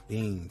 baked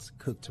beans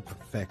cooked to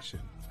perfection,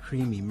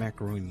 creamy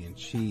macaroni and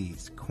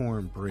cheese,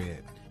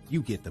 cornbread.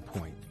 You get the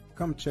point.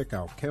 Come check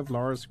out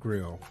Kevlar's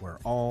Grill, where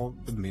all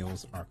the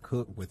meals are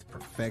cooked with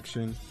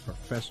perfection,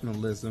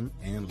 professionalism,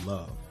 and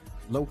love.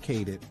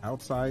 Located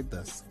outside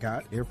the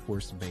Scott Air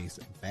Force Base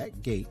back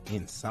gate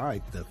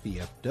inside the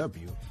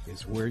VFW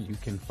is where you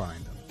can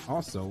find them.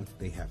 Also,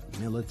 they have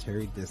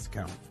military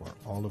discount for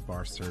all of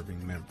our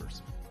serving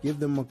members. Give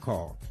them a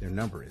call. Their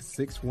number is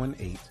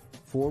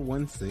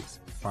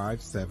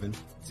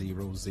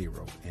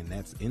 618-416-5700, and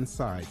that's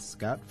inside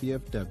Scott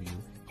VFW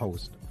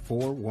Post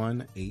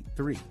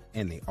 4183.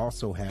 And they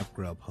also have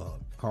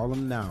Grubhub. Call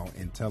them now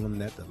and tell them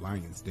that the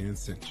Lion's Den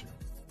sent you.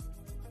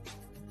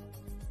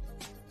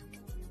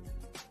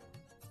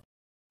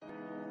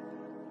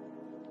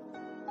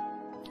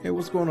 Hey,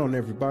 what's going on,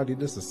 everybody?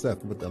 This is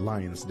Seth with the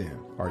Lion's Den.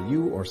 Are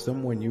you or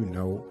someone you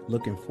know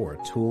looking for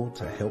a tool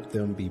to help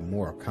them be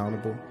more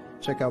accountable?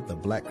 Check out the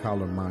Black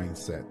Collar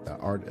Mindset, the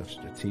Art of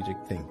Strategic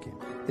Thinking.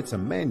 It's a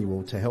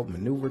manual to help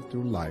maneuver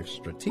through life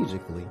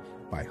strategically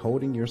by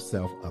holding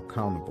yourself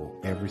accountable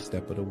every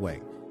step of the way.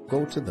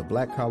 Go to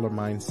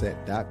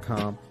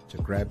theblackcollarmindset.com to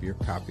grab your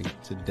copy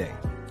today.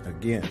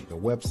 Again, the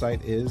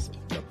website is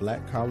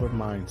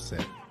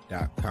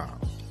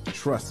theblackcollarmindset.com.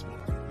 Trust me,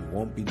 you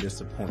won't be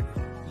disappointed.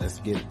 Let's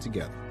get it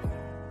together.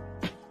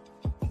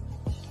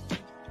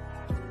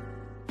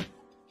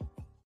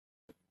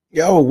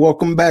 Yo,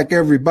 welcome back,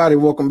 everybody.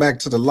 Welcome back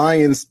to the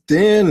Lion's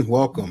Den.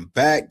 Welcome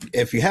back.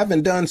 If you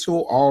haven't done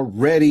so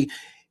already,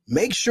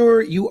 make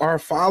sure you are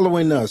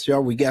following us,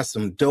 y'all. We got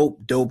some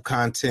dope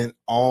content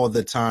all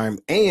the time.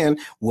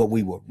 And what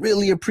we will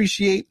really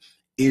appreciate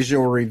is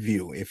your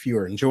review. If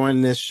you're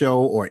enjoying this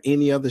show or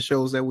any other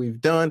shows that we've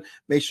done,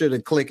 make sure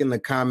to click in the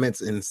comments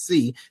and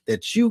see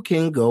that you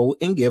can go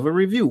and give a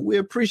review. We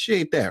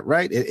appreciate that,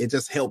 right? It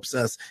just helps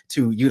us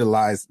to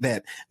utilize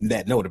that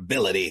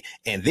notability,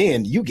 and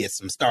then you get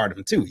some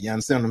stardom too. You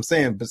understand what I'm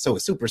saying? But so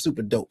it's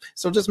super dope.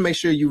 So just make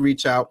sure you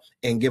reach out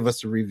and give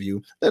us a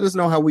review. Let us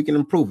know how we can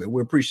improve it. We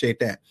appreciate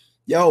that.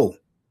 Yo,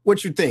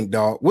 what you think,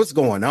 dog? What's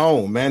going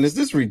on, man? Is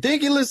this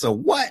ridiculous or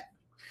what?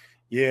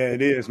 Yeah,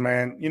 it is,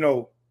 man. You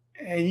know,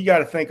 and you got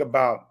to think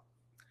about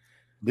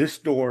this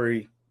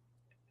story.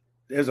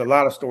 There's a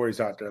lot of stories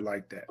out there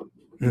like that,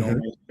 you know,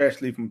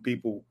 especially from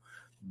people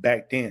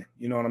back then.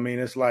 You know what I mean?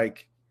 It's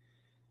like,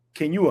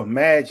 can you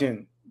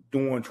imagine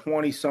doing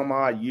 20 some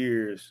odd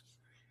years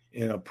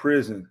in a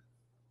prison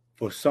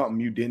for something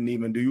you didn't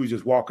even do? You was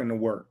just walking to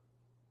work.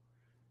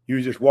 You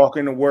was just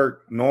walking to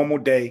work, normal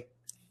day.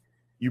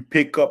 You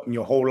pick up and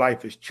your whole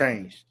life has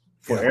changed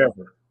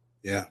forever.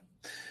 Yeah.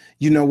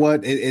 You know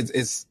what?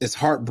 It's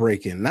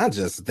heartbreaking. Not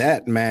just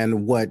that,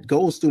 man. What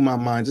goes through my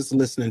mind just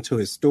listening to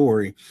his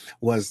story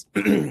was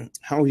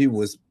how he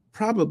was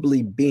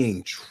probably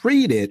being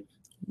treated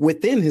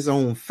within his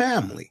own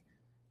family.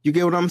 You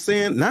get what I'm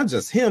saying? Not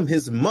just him,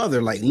 his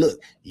mother. Like,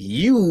 look,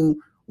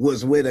 you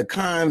was with a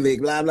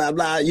convict, blah, blah,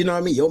 blah. You know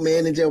what I mean? Your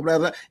man in jail, blah,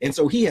 blah. And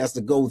so he has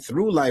to go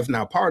through life.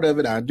 Now, part of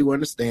it, I do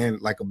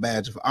understand, like a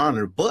badge of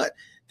honor, but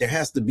there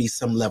has to be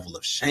some level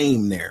of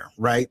shame there,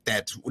 right?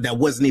 That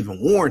wasn't even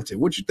warranted.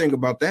 What you think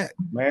about that?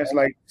 Man, it's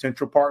like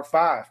Central Park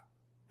 5.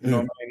 You know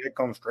what I mean? It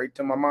comes straight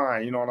to my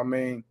mind. You know what I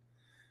mean?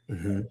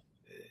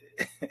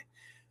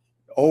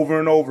 over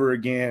and over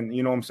again.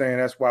 You know what I'm saying?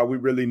 That's why we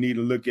really need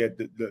to look at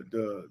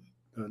the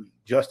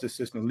justice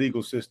system,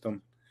 legal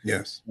system.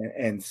 Yes.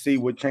 And see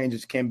what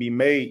changes can be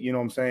made, you know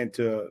what I'm saying,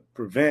 to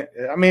prevent.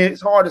 I mean,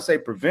 it's hard to say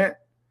prevent,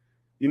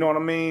 you know what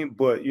I mean?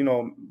 But, you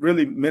know,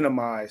 really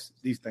minimize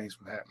these things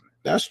from happening.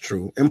 That's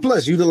true. And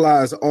plus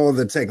utilize all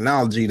the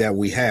technology that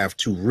we have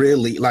to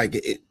really like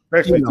it.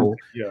 Especially,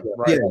 you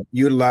know,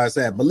 utilize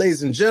that. But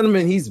ladies and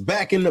gentlemen, he's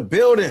back in the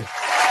building.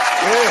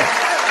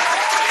 Yeah.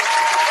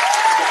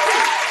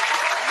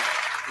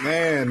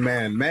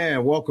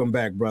 Man. Welcome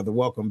back, brother.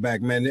 Welcome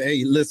back, man.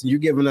 Hey, listen, you're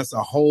giving us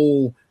a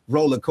whole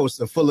roller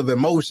coaster full of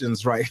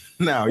emotions right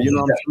now. You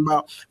know what I'm talking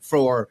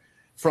about?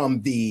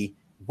 From the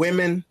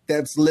women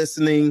that's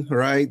listening,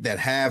 right, that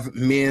have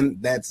men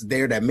that's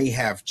there that may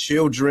have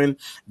children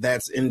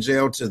that's in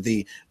jail, to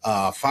the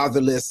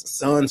fatherless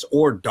sons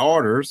or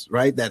daughters,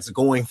 right, that's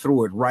going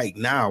through it right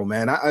now,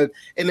 man. I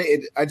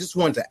just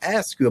wanted to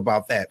ask you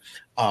about that.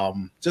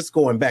 Just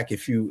going back,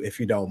 if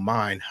you don't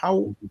mind,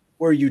 how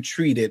were you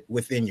treated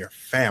within your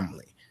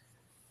family?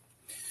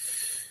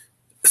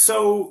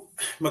 So,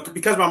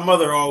 because my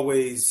mother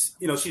always,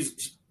 you know,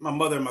 my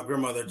mother and my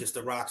grandmother, just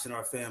the rocks in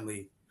our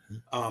family.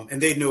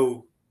 And they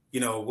knew, you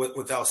know,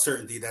 without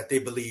certainty that they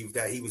believed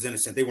that he was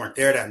innocent. They weren't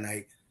there that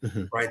night,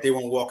 right? They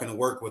weren't walking to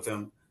work with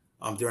him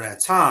during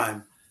that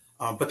time.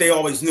 But they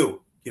always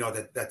knew, you know,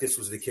 that this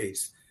was the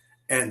case.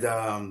 And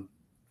I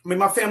mean,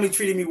 my family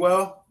treated me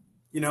well.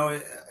 You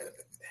know,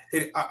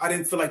 I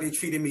didn't feel like they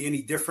treated me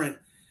any different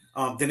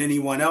than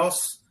anyone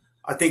else.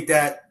 I think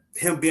that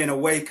him being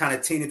away kind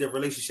of tainted the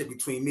relationship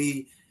between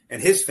me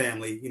and his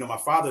family, you know, my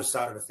father's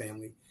side of the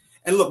family.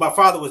 And look, my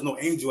father was no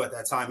angel at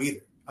that time either.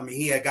 I mean,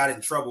 he had got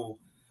in trouble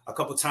a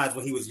couple of times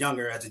when he was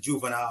younger as a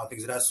juvenile,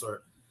 things of that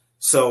sort.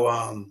 So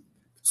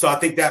I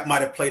think that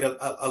might have played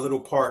a little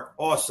part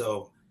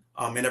also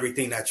in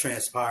everything that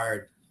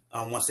transpired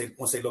once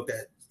they looked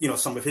at, you know,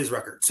 some of his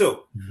record too,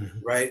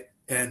 right?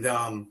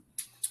 And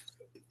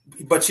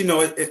but you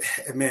know,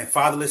 man,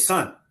 fatherless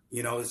son,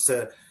 you know,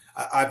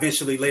 I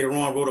eventually later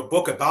on wrote a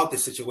book about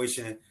this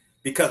situation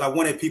because I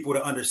wanted people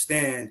to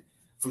understand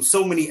from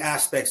so many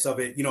aspects of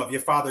it. You know, if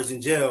your father's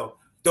in jail,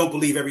 don't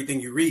believe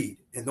everything you read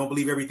and don't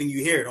believe everything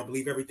you hear. Don't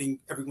believe everything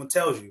everyone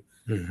tells you.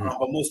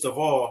 But most of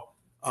all,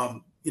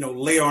 you know,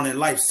 later on in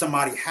life,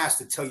 somebody has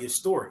to tell your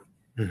story.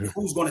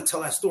 Who's going to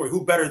tell that story?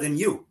 Who better than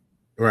you,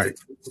 right,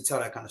 to tell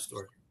that kind of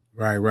story?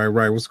 Right.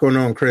 What's going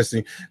on,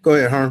 Chrissy? Go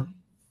ahead, Herm.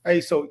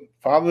 Hey, so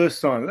fatherless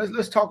son.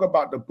 Let's talk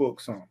about the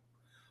book some.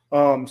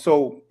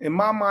 So in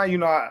my mind, you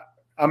know,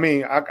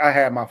 I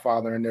had my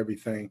father and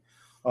everything,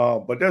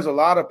 but there's a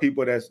lot of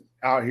people that's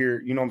out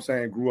here, you know what I'm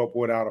saying, grew up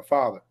without a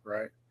father,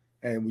 right?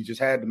 And we just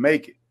had to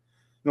make it.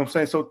 You know what I'm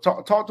saying? So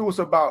talk to us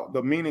about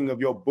the meaning of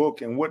your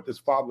book and what does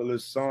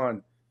fatherless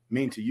son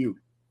mean to you?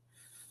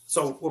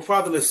 So with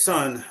fatherless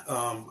son,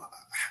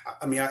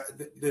 I mean,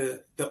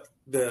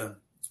 the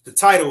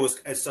title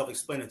is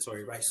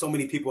self-explanatory, right? So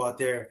many people out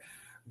there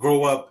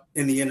grow up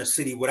in the inner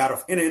city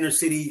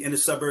in the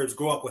suburbs,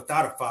 grow up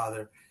without a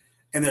father.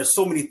 And there's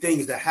so many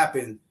things that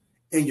happen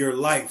in your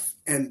life.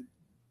 And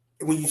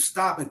when you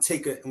stop and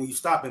think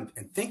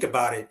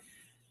about it,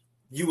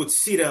 you would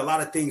see that a lot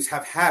of things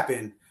have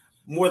happened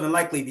more than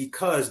likely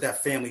because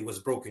that family was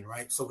broken,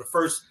 right? So the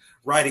first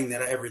writing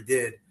that I ever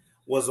did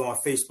was on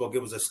Facebook.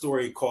 It was a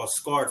story called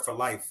Scarred for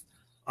Life.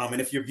 And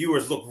if your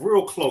viewers look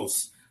real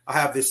close, I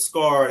have this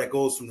scar that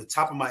goes from the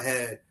top of my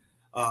head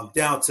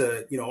down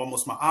to, you know,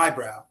 almost my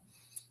eyebrow.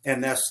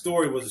 And that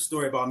story was a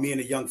story about me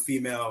and a young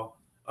female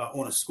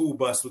on a school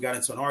bus. We got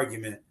into an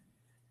argument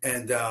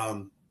and,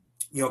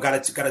 you know, got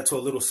into a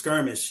little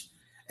skirmish,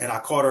 and I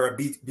called her a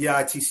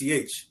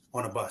bitch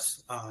on a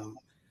bus.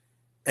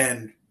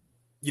 And,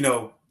 you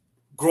know,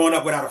 growing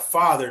up without a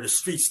father, the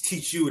streets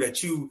teach you that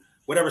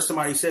whatever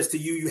somebody says to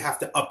you, you have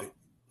to up it,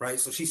 right?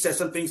 So she said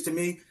some things to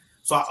me,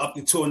 so I upped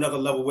it to another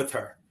level with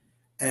her.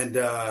 And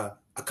a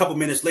couple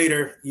minutes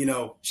later, you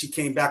know, she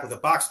came back with a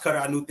box cutter.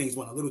 I knew things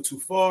went a little too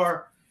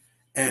far.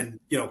 And,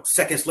 you know,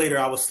 seconds later,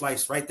 I was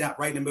sliced right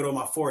in the middle of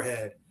my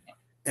forehead.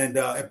 And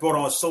it brought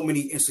on so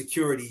many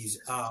insecurities,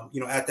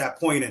 you know, at that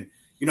point. And,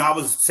 you know, I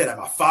was upset at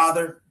my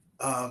father,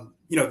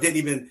 you know, didn't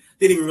even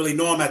really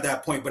know him at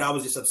that point. But I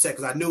was just upset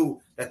because I knew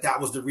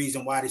that was the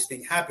reason why this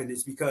thing happened,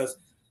 is because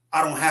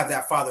I don't have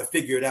that father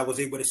figure that was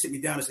able to sit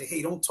me down and say,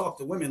 hey, don't talk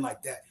to women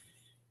like that.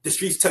 The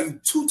streets tell you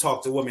to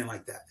talk to women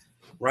like that.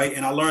 Right.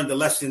 And I learned the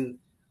lesson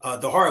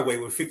the hard way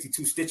with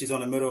 52 stitches on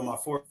the middle of my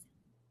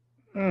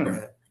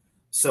forehead.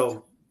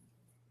 So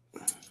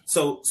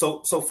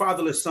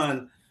fatherless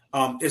son,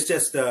 it's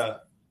just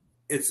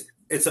it's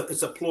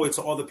a ploy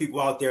to all the people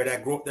out there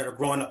that are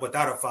growing up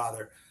without a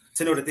father,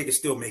 to know that they can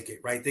still make it,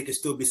 right? They can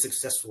still be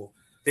successful.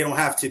 They don't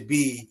have to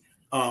be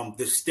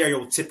the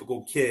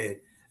stereotypical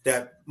kid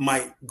that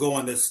might go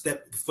on the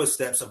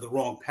footsteps of the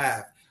wrong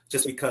path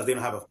just because they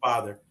don't have a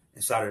father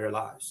inside of their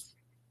lives.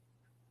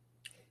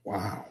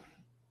 Wow.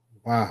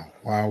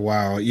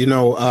 You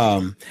know,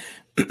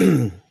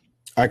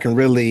 I can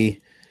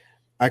really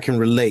I can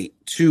relate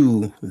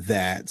to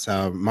that.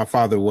 My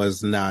father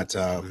was not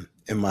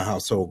in my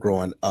household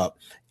growing up,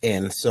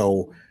 and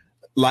so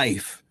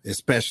life,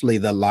 especially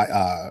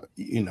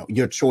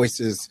your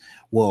choices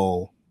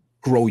will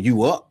grow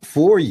you up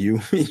for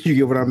you. You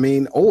get what I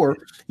mean? Or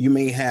you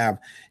may have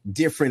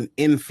different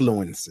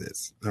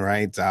influences. All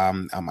right.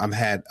 I've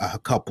had a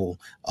couple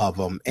of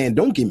them, and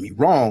don't get me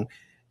wrong,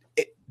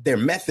 their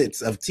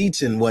methods of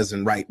teaching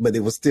wasn't right, but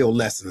there was still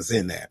lessons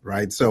in that.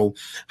 Right. So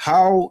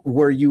how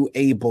were you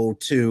able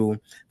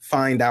to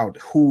find out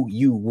who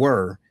you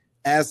were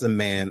as a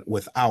man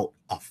without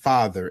a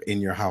father in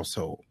your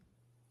household?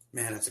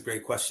 Man, that's a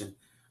great question.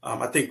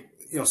 I think,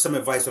 some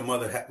advice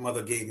my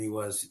mother gave me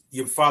was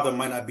your father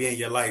might not be in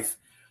your life,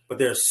 but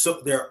there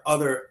are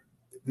other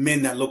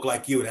men that look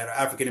like you, that are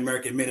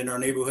African-American men in our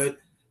neighborhood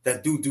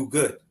that do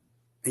good.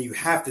 And you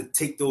have to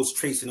take those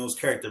traits and those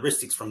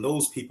characteristics from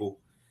those people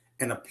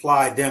and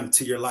apply them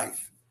to your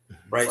life,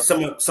 right?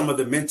 Some of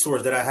the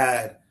mentors that I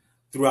had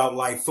throughout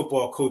life,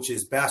 football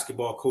coaches,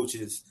 basketball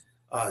coaches,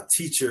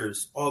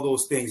 teachers, all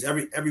those things,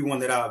 everyone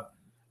that I've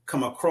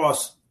come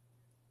across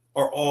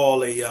are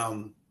all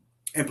a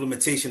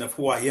implementation of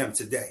who I am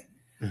today,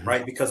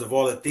 right? Because of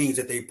all the things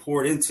that they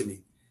poured into me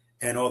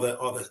and all the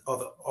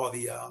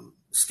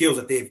skills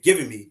that they've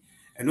given me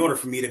in order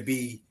for me to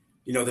be,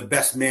 the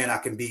best man I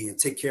can be and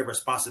take care of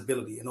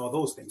responsibility and all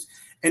those things.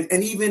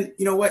 And even,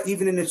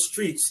 even in the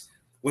streets,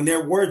 when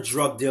there were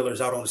drug dealers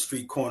out on the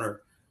street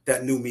corner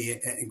that knew me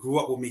and grew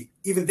up with me,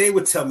 even they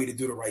would tell me to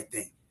do the right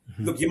thing.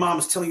 Look, your mom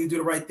is telling you to do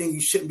the right thing.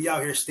 You shouldn't be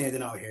out here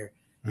standing out here.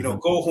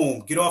 Go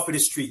home, get off of the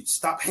street,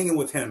 stop hanging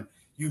with him.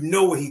 You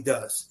know what he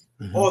does.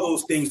 All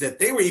those things that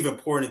they were even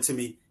pouring into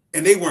me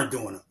and they weren't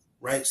doing them.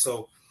 Right.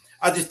 So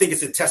I just think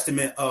it's a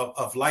testament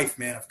of life,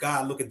 man, of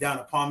God looking down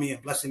upon me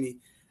and blessing me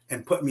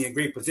and putting me in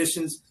great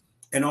positions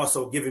and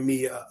also giving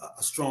me a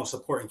strong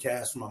supporting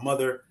cast from my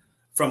mother,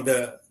 from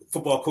the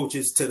football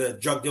coaches to the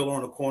drug dealer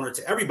on the corner,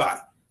 to everybody,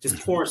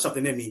 just pouring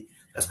something in me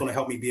that's going to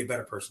help me be a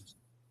better person.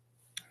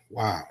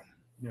 Wow.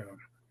 Yeah.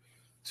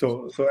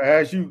 So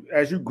as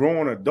you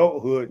grow in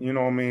adulthood,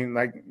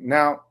 like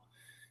now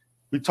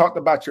we talked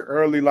about your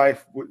early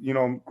life,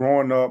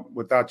 growing up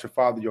without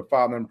your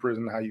father in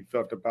prison, how you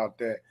felt about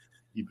that.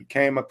 You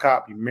became a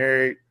cop, you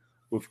married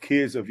with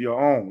kids of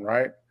your own,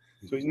 right?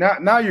 So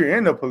now you're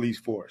in the police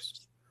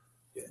force.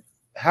 Yeah.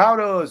 How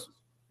does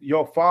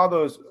your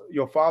father's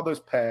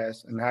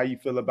past and how you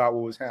feel about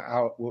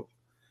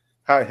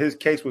how his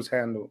case was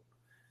handled,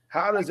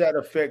 how does that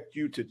affect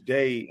you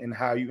today and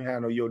how you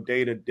handle your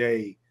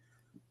day-to-day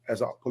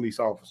as a police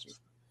officer?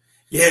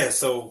 Yeah.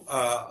 So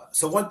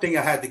one thing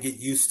I had to get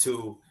used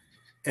to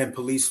in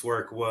police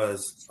work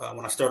was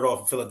when I started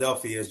off in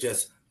Philadelphia is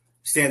just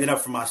standing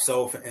up for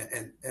myself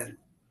and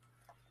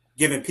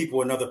giving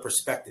people another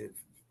perspective,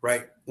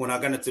 right? When I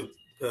got into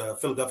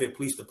Philadelphia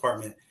Police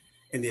Department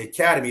in the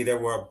academy, there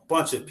were a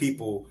bunch of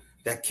people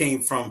that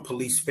came from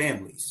police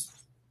families,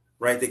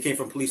 right? They came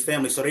from police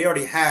families. So they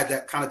already had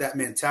that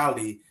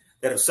mentality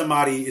that if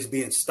somebody is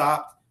being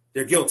stopped,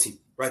 they're guilty,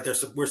 right?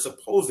 We're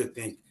supposed to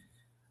think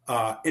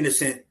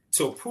innocent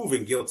till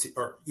proven guilty,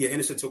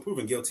 innocent till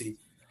proven guilty.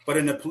 But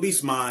in the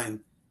police mind,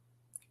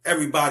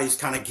 everybody's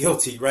kind of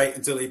guilty, right?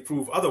 Until they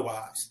prove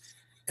otherwise.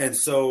 And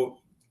so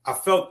I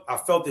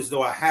felt as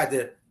though I had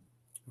to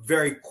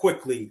very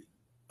quickly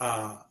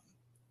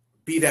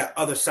be that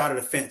other side of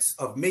the fence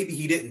of maybe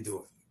he didn't do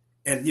it.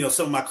 And,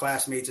 some of my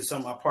classmates and some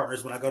of my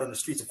partners, when I got on the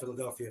streets of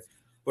Philadelphia,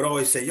 would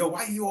always say,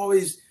 why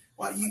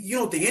you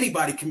don't think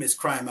anybody commits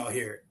crime out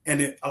here?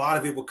 And a lot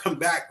of it would come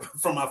back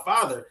from my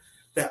father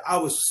that I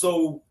was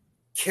so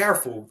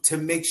careful to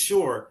make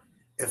sure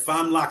if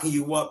I'm locking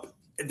you up,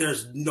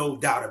 there's no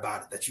doubt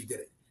about it that you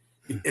did it.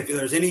 If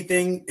there's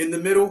anything in the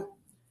middle,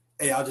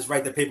 hey, I'll just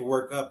write the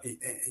paperwork up and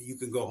you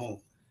can go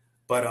home.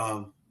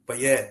 But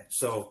yeah,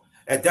 so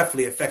it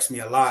definitely affects me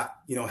a lot,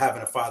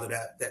 having a father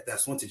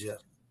that's went to jail.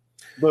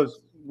 But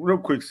real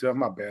quick, Seth,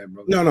 my bad,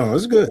 brother. No,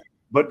 it's good.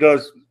 But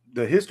does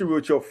the history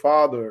with your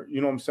father,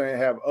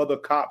 have other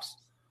cops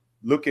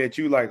look at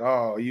you like,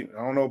 I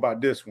don't know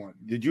about this one?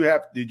 Did you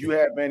have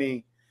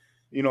any,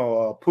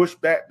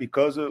 pushback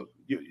because of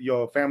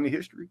your family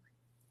history?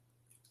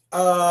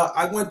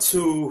 I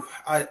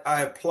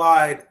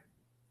applied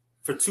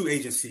for 2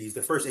 agencies.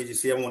 The first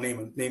agency, I won't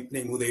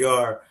name who they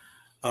are,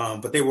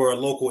 but they were a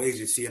local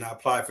agency, and I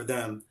applied for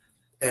them,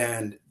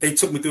 and they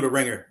took me through the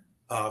ringer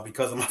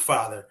because of my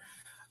father.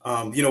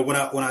 When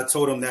I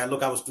told them that,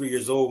 look, I was 3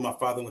 years old, my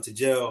father went to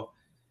jail.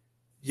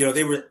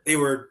 They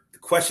were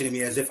questioning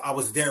me as if I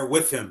was there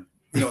with him.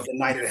 The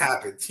night it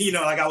happened.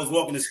 Like I was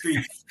walking the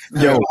street.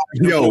 Like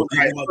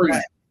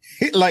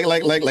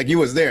you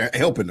was there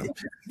helping them.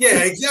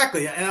 Yeah,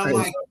 exactly. And I'm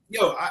like,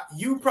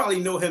 you probably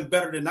know him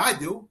better than I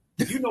do.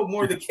 You know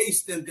more of the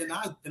case than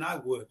I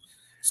would.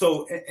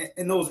 So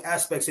in those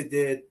aspects, it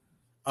did.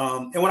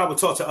 And when I would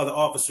talk to other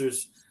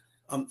officers,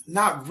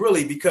 not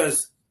really,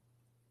 because,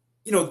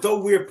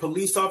 though we're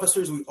police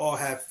officers, we all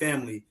have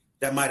family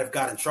that might have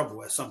got in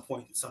trouble at some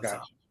point in some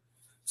time.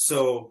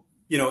 So,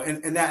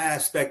 in that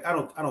aspect, I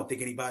don't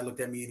think anybody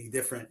looked at me any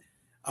different.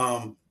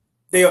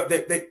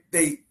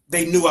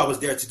 they knew I was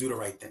there to do the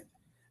right thing.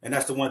 And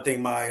that's the one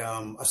thing my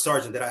a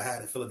sergeant that I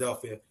had in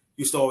Philadelphia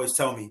used to always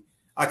tell me.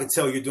 I could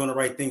tell you're doing the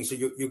right thing, so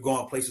you're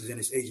going places in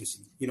this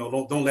agency.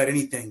 Don't let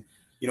anything,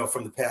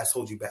 from the past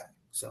hold you back.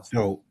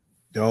 So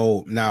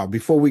now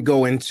before we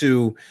go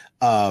into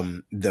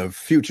the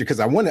future, because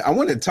I want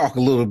to talk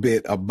a little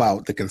bit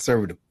about the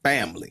conservative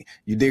family.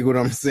 You dig what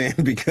I'm saying?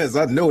 Because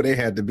I know there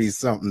had to be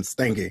something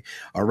stinky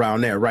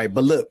around there, right?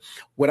 But look,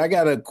 what I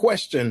got a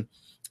question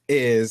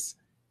is,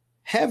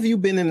 have you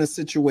been in a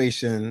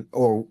situation,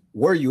 or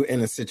were you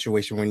in a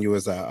situation when you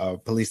was a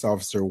police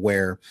officer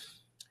where,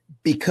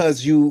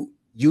 because you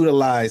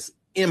utilize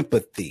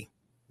empathy,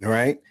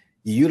 right?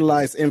 You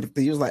utilize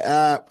empathy. You was like,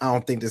 I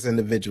don't think this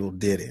individual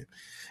did it.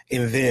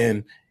 And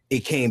then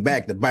it came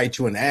back to bite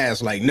you in the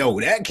ass like,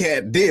 no, that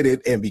cat did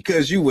it. And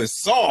because you was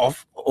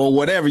soft or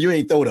whatever, you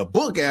ain't throw the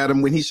book at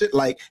him when he should.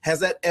 Like,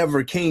 has that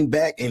ever came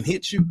back and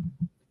hit you?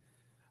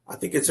 I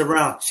think it's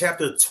around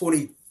chapter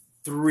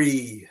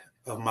 23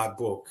 of my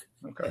book.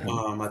 Okay.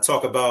 I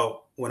talk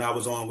about when I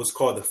was on what's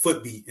called the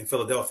foot beat in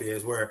Philadelphia,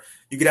 is where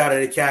you get out of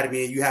the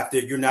academy and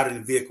you're not in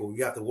a vehicle.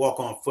 You have to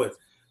walk on foot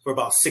for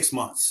about 6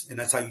 months. And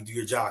that's how you do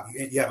your job.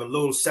 You have a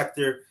little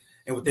sector.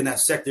 And within that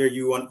sector,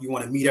 you want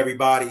to meet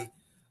everybody,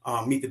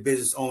 meet the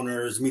business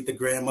owners, meet the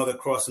grandmother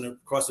crossing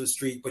the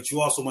street. But you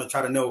also want to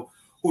try to know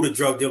who the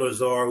drug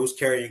dealers are, who's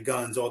carrying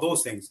guns, all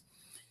those things.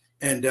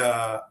 And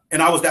I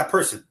was that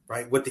person,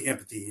 right, with the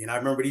empathy. And I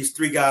remember these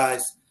 3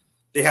 guys,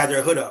 they had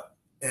their hood up.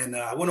 And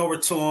I went over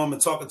to them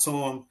and talking to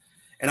them.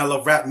 And I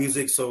love rap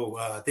music.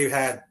 So they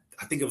had,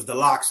 I think it was the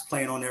Locks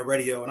playing on their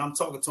radio. And I'm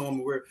talking to them.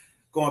 And we're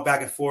going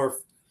back and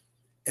forth.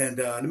 And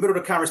in the middle of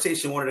the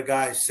conversation, one of the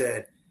guys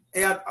said,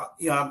 hey,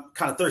 I'm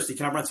kind of thirsty.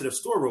 Can I run to the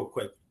store real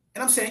quick?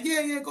 And I'm saying,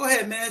 yeah, go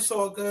ahead, man. It's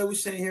all good. We're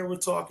sitting here, we're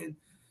talking.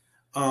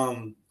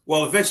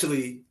 Well,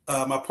 eventually,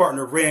 my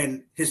partner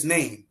ran his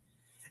name.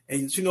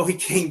 And, he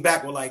came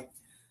back with like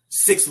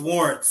 6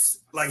 warrants.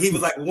 Like, he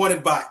was like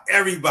wanted by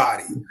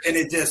everybody. And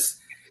it just,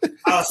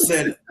 I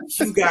said,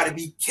 you got to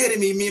be kidding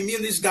me. Me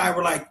and this guy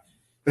were like,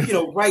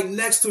 right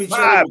next to each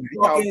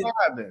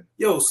other.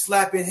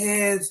 Slapping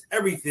hands,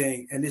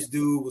 everything. And this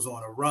dude was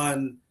on a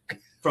run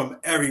from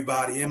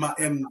everybody. And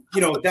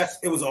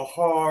it was a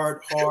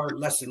hard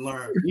lesson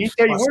learned. You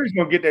tell you where he's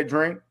gonna get that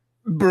drink,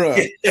 bro.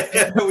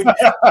 Got him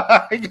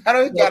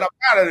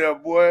out of there,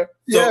 boy.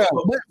 Yeah,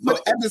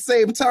 but at the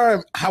same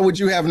time, how would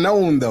you have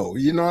known though?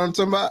 You know what I'm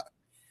talking about?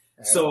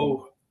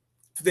 So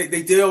they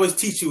did always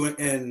teach you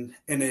in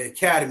the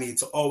academy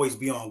to always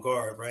be on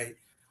guard, right?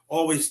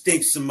 Always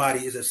think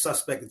somebody is a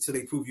suspect until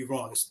they prove you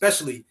wrong,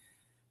 especially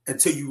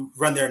until you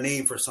run their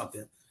name for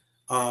something.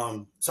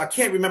 So I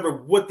can't remember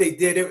what they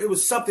did. It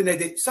was something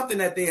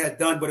that they had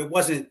done, but it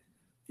wasn't,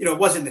 it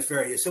wasn't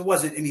nefarious. It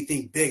wasn't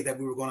anything big that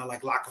we were going to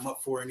like lock them up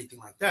for or anything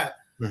like that.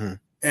 Mm-hmm.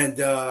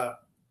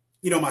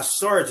 And my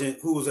sergeant,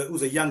 who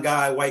was a young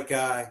guy, white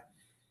guy,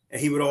 and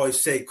he would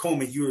always say,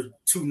 Coleman, you're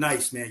too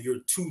nice, man.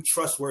 You're too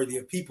trustworthy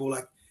of people.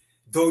 Like,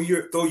 though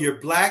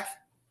you're black,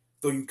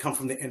 though you come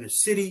from the inner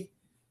city,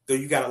 though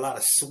you got a lot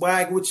of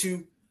swag with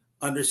you,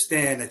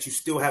 understand that you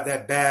still have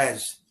that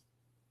badge.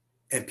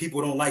 And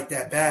people don't like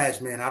that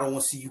badge, man. I don't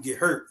want to see you get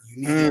hurt.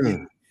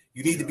 You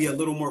need to be a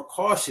little more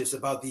cautious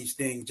about these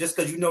things. Just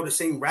because you know the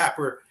same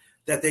rapper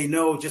that they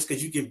know, just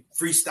because you can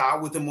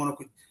freestyle with them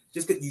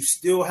just because you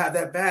still have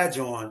that badge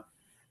on.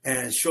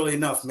 And surely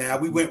enough,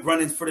 man, we went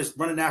running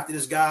after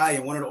this guy,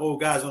 and one of the old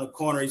guys on the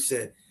corner, he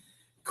said,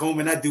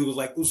 Coleman, that dude was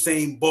like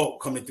Usain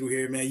Bolt coming through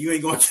here, man. You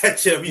ain't gonna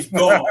catch him. He's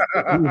gone.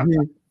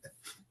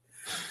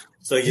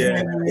 So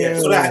yeah.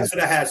 So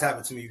that has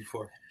happened to me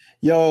before.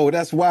 Yo,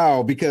 that's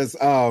wild, because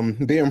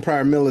being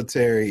prior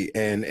military,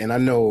 and I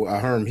know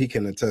Herm, he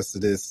can attest to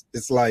this.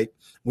 It's like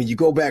when you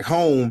go back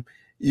home,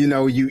 you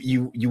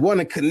want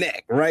to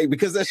connect, right?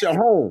 Because that's your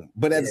home.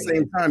 But at the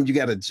same time, you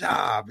got a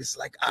job. It's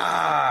like,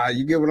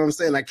 you get what I'm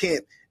saying? I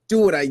can't do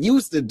what I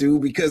used to do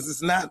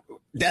because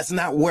that's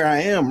not where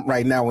I am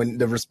right now in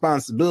the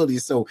responsibility.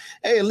 So,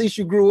 hey, at least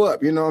you grew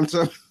up, you know what I'm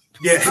saying?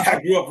 Yeah, I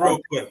grew up real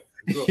quick.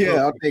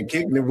 I'll take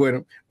kicking it with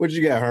him. What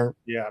you got, Herm?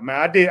 Yeah, man,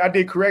 I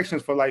did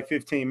corrections for like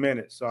 15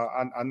 minutes, so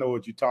I know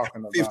what you're talking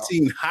about.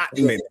 15 hot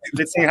minutes.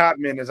 15 hot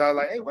minutes. I was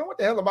like, hey, what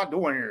the hell am I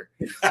doing here?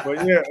 But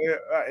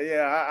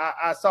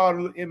I saw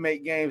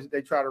inmate games that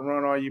they try to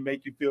run on you,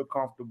 make you feel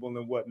comfortable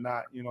and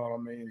whatnot. You know what I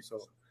mean?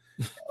 So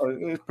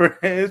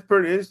it's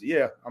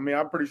pretty. I mean,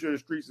 I'm pretty sure the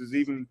streets is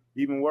even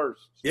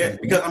worse. Yeah,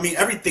 because I mean,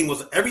 everything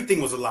was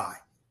a lie.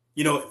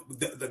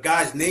 The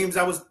guys' names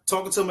I was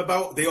talking to them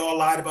about, they all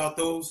lied about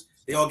those.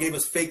 They all gave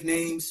us fake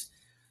names.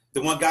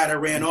 The one guy that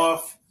ran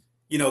off,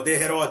 they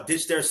had all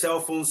ditched their cell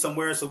phones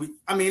somewhere. So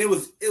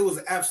it was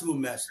an absolute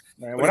mess.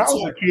 Man, when I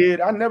was a kid,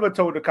 I never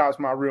told the cops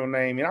my real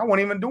name, and I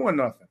wasn't even doing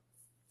nothing.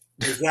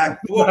 Exactly.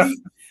 Well,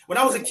 when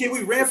I was a kid,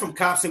 we ran from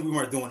cops and we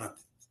weren't doing nothing.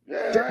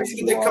 Yeah,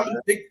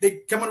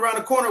 they coming around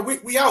the corner.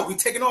 We out. We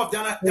taking off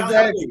down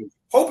that way,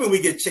 hoping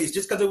we get chased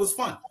just because it was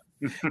fun.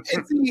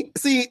 And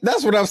see,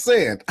 that's what I'm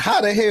saying.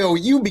 How the hell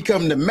you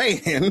become the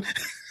man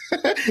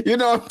You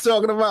know what I'm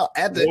talking about?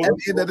 At the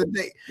end of the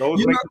day,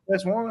 those make the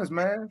best ones,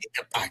 man.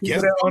 I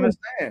guess so.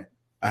 Understand.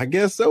 I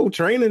guess so.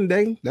 Training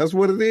day. That's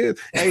what it is.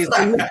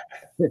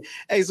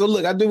 So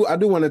look, I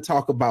do want to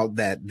talk about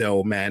that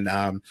though, man.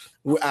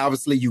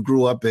 Obviously you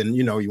grew up and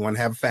you want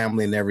to have a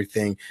family and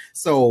everything.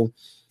 So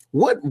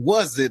what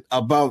was it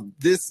about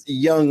this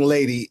young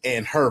lady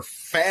and her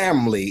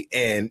family?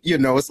 And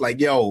it's like,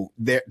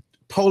 they're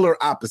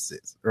polar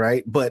opposites,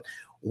 right? But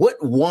what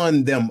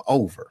won them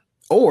over?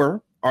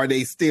 Or are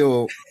they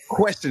still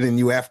questioning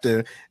you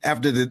after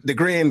the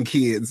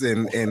grandkids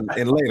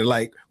and later?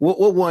 Like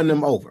what won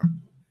them over?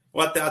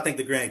 Well, I think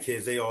the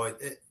grandkids, they always,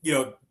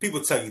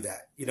 people tell you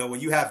that, when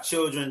you have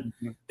children,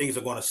 things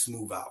are going to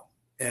smooth out.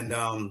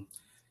 And,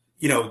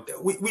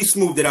 we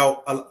smoothed it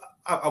out,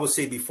 I would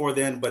say before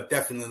then, but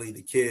definitely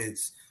the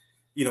kids,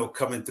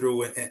 coming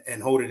through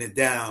and holding it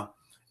down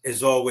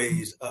is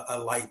always a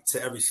light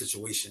to every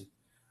situation.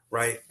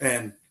 Right.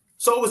 And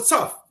so it was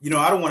tough. I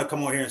don't want to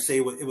come on here and say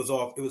it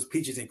was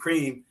peaches and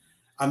cream.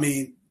 I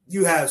mean,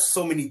 you have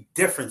so many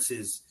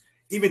differences.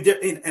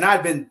 And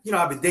I've been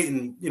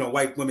dating,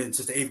 white women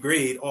since the 8th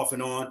grade off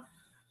and on.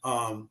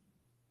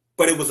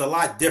 But it was a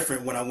lot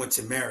different when I went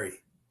to marry,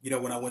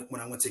 when I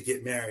went to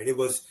get married. It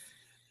was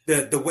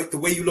the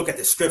way you look at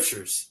the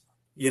scriptures,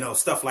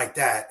 stuff like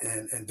that.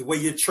 And the way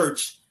your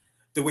church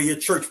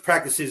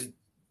practices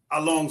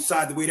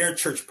alongside the way their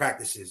church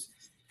practices,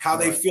 how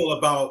they feel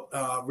about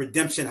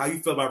redemption, how you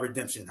feel about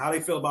redemption, how they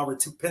feel about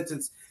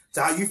repentance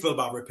to how you feel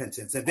about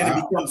repentance. And then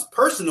it becomes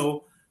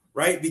personal,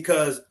 right?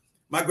 Because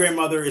my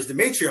grandmother is the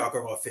matriarch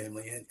of our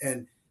family,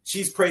 and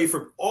she's prayed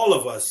for all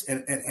of us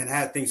and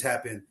had things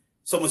happen.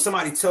 So when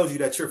somebody tells you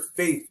that your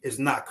faith is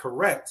not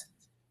correct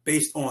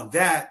based on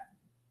that,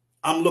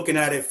 I'm looking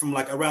at it from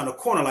like around the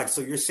corner. Like, so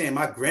you're saying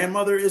my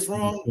grandmother is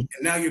wrong and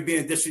now you're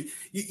being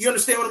you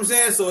understand what I'm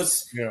saying? So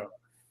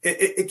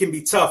it can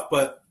be tough,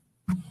 but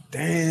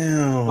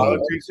damn,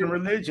 politics and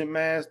religion,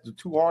 man, the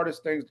two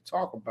hardest things to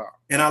talk about.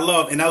 And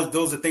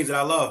those are things that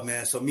I love,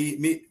 man. So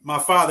my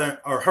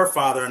father or her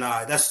father and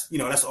I, that's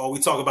all we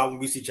talk about when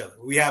we see each other.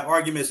 We have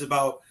arguments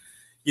about,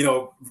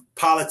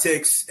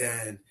 politics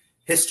and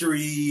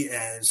history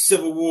and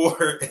Civil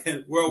War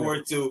and World War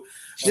II.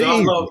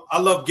 So I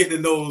love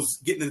getting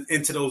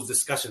into those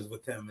discussions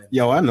with him.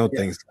 And, I know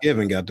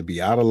Thanksgiving got to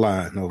be out of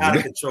line over out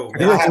of control.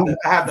 I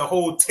have the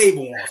whole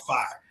table on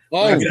fire.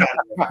 Oh,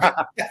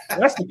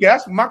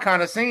 that's my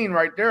kind of scene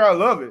right there. I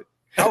love it.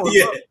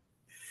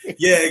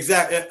 Yeah,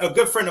 exactly. A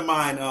good friend of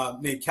mine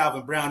named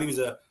Calvin Brown, he was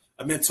a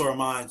mentor of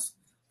mine.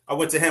 I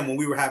went to him when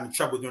we were having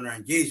trouble during our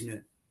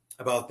engagement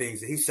about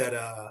things. And he said,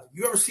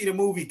 you ever see the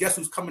movie Guess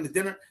Who's Coming to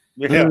Dinner?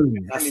 Yeah.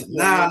 I said,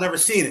 nah, I've never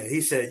seen it.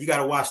 He said, you got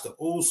to watch the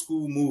old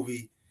school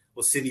movie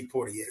with Sidney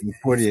Poitier.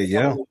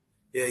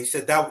 Yeah, he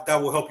said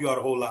that will help you out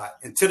a whole lot.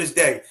 And to this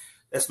day,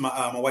 that's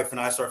my wife and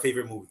I's our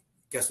favorite movie.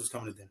 Guess Who's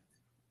Coming to Dinner?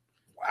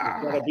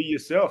 Wow. You gotta be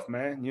yourself,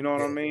 man. You know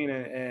what I mean?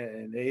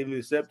 And they either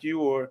accept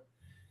you or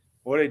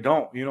they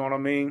don't. You know what I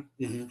mean?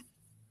 Mm-hmm.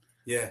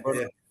 Yeah.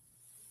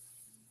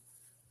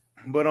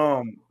 But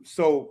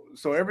so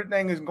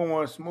everything is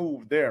going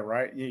smooth there,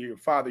 right? Your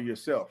father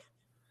yourself.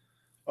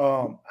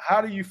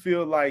 How do you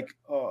feel like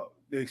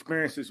the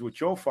experiences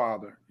with your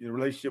father, your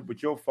relationship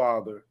with your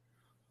father,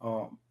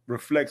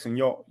 reflects in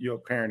your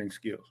parenting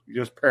skills,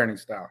 your parenting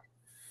style?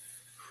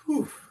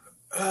 Whew.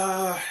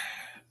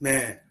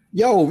 Man.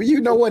 Yo, you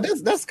know what?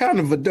 That's kind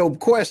of a dope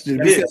question.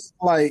 Because,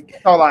 like,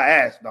 that's all I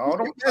asked,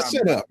 dog.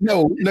 Shut up.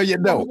 No, you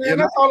don't. Man,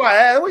 that's all I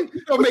asked. Make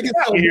it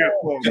so bad.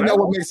 You know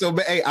what makes so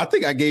bad? Hey, I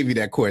think I gave you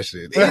that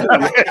question.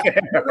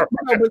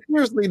 But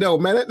seriously, though,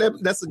 man,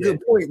 that's a good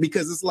point,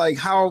 because it's like,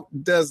 how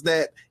does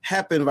that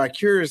happen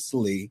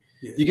vicariously?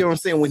 Yeah. You get what I'm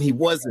saying? When he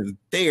wasn't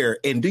there,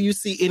 and do you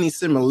see any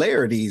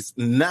similarities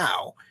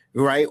now,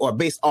 right? Or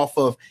based off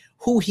of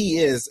who he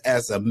is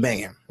as a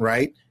man,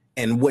 right?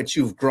 And what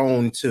you've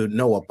grown to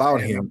know about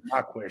him.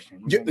 My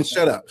question.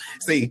 Shut up.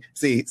 See.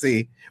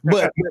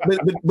 But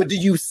do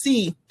you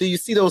see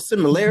those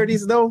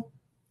similarities though?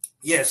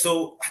 Yeah.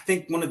 So I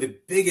think one of the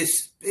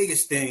biggest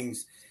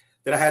things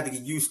that I had to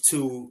get used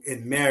to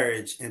in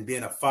marriage and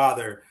being a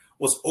father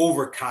was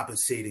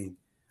overcompensating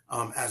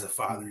as a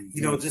father.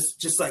 Mm-hmm.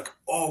 Just like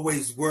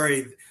always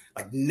worried,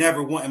 like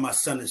never wanting my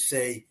son to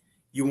say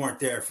you weren't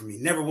there for me.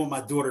 Never want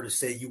my daughter to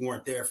say you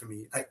weren't there for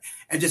me. Like,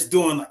 and just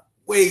doing like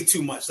way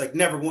too much, like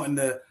never wanting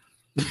to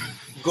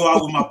go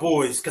out with my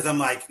boys because I'm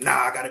like,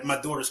 nah, I got it. My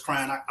daughter's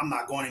crying. I'm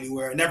not going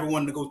anywhere. I never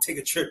wanted to go take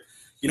a trip,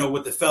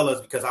 with the fellas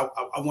because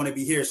I want to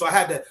be here. So I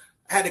had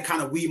to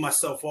kind of weed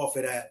myself off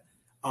of that.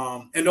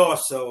 And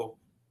also,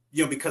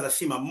 because I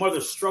see my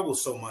mother struggle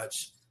so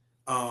much,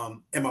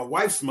 and my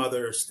wife's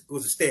mother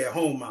was a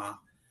stay-at-home mom.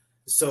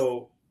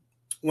 So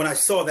when I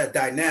saw that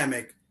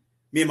dynamic,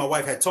 me and my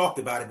wife had talked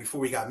about it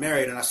before we got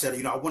married, and I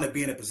said, I want to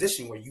be in a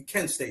position where you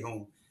can stay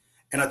home.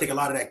 And I think a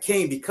lot of that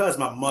came because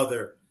my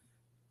mother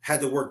had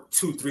to work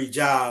 2-3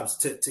 jobs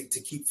to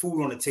keep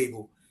food on the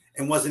table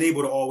and wasn't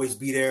able to always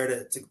be there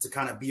to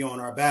kind of be on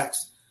our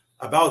backs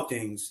about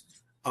things.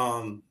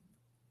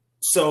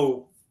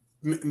 So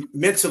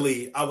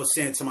mentally, I was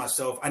saying to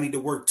myself, I need to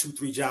work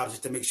 2-3 jobs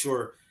just to make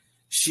sure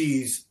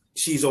she's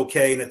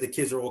okay and that the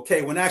kids are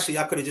okay. When actually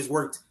I could have just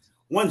worked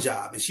one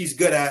job, and she's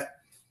good at,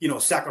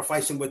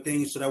 sacrificing with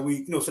things so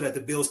that so that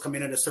the bills come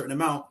in at a certain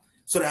amount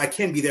so that I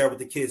can be there with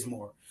the kids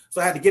more. So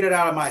I had to get it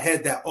out of my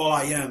head that all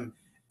I am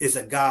is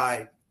a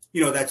guy,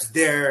 that's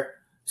there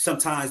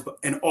sometimes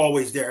and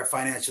always there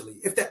financially,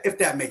 if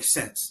that makes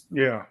sense.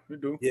 Yeah, you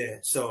do. Yeah.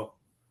 So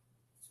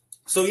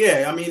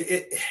yeah, I mean,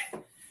 it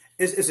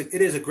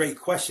is a great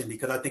question,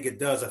 because I think it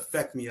does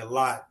affect me a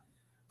lot.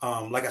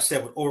 Like I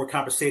said, with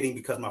overcompensating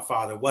because my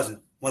father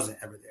wasn't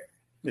ever there.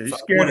 Yeah,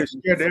 you're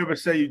scared to ever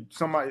say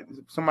somebody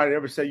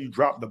ever say you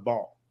dropped the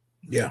ball.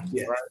 Yeah.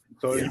 Right.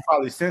 So you're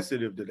probably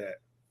sensitive to that.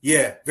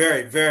 Yeah,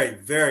 very, very,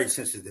 very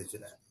sensitive to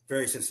that.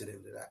 Very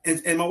sensitive to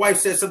that. And my wife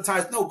says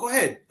sometimes, no, go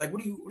ahead. Like,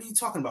 what are you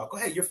talking about? Go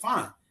ahead, you're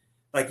fine.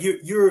 Like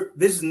you're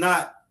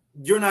not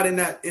in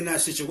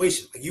that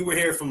situation. Like, you were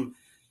here from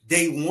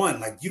day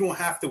one. Like, you don't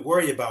have to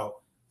worry about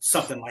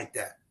something like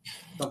that.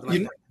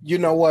 You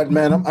know what,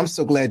 man? I'm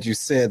so glad you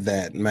said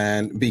that,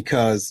 man,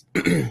 because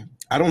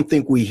I don't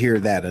think we hear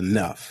that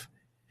enough.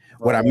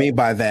 What I mean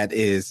by that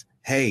is,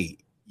 hey,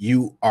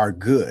 you are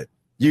good.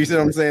 You see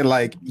what I'm saying?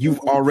 Like, you've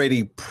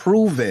already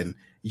proven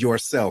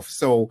yourself.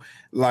 So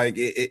like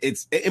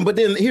but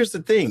then here's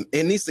the thing,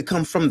 it needs to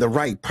come from the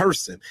right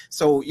person.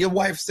 So your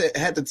wife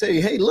had to tell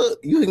you, hey, look,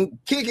 you can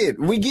kick it.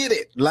 We get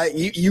it. Like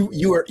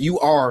you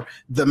are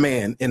the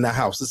man in the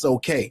house. It's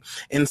okay.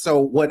 And so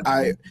what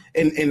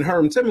and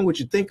Herm, tell me what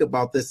you think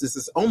about this. This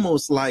is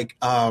almost like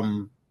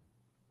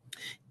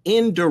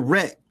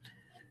indirect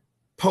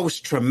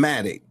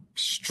post-traumatic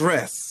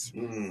stress,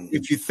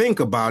 if you think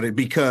about it,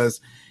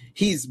 because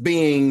he's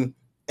being,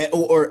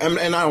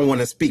 and I don't want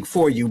to speak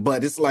for you,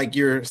 but it's like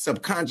you're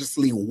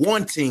subconsciously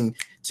wanting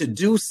to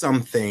do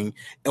something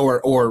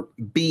or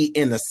be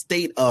in a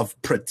state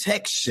of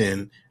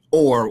protection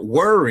or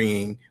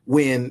worrying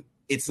when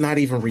it's not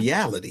even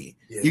reality.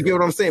 Yeah. You get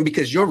what I'm saying?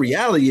 Because your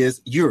reality is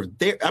you're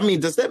there. I mean,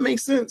 does that make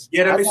sense?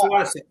 Yeah, that makes a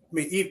lot of sense. I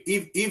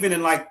mean, even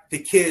in like the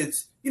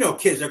kids,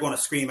 kids are going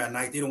to scream at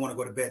night. They don't want to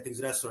go to bed, things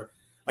of that sort.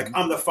 Like,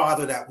 I'm the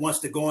father that wants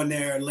to go in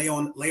there and lay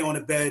on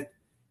the bed,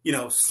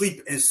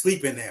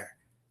 sleep in there.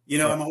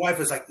 And my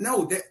wife is like,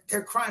 no,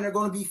 they're crying. They're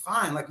going to be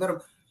fine. Like, let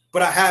them.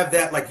 But I have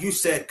that, like you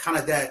said, kind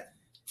of that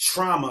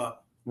trauma,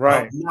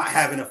 right? Of not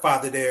having a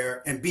father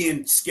there and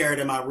being scared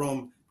in my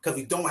room because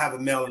we don't have a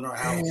male in our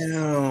house.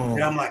 Damn.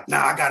 And I'm like,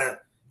 nah, I gotta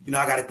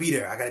be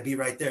there. I gotta be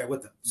right there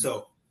with them.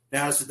 So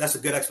now that's a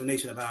good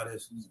explanation of how it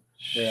is.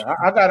 Yeah,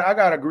 I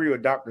gotta agree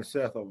with Dr.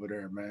 Seth over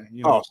there, man.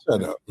 Oh,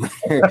 shut up. I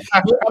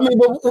mean,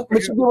 but you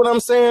get what I'm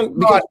saying?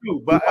 Because, no, I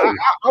do, but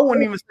I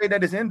wouldn't even say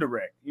that it's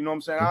indirect. You know what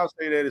I'm saying? I'll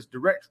say that it's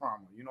direct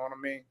trauma. You know what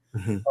I mean?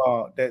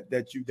 Mm-hmm.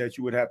 That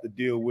you would have to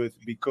deal with,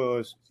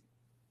 because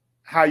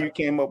how you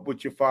came up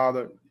with your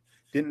father,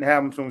 didn't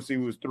have him since he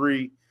was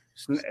 3,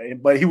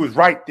 but he was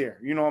right there.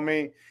 You know what I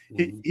mean?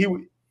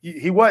 Mm-hmm.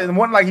 He wasn't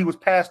like he was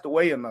passed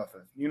away or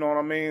nothing. You know what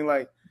I mean?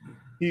 Like,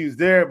 he was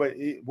there, but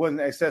it wasn't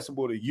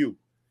accessible to you.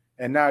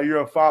 And now you're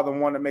a father and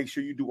want to make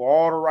sure you do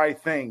all the right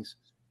things.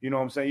 You know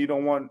what I'm saying? You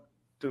don't want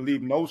to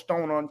leave no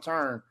stone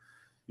unturned.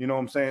 You know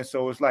what I'm saying?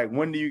 So it's like,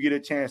 when do you get a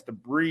chance to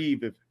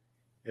breathe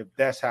if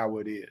that's how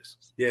it is?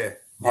 Yeah.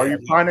 Are you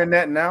finding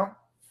that now?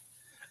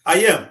 I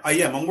am.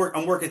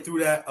 I'm working through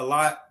that a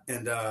lot.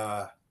 And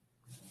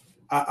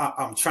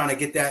I'm trying to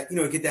get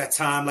that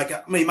time. Like,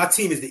 I mean, my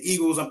team is the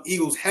Eagles. I'm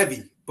Eagles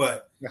heavy,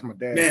 but that's my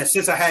dad. Man,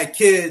 since I had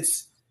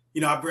kids,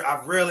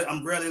 I'm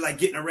rarely like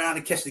getting around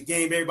to catch the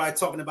game. Everybody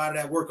talking about it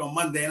at work on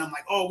Monday, and I'm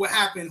like, oh, what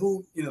happened?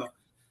 Who,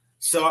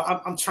 So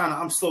I'm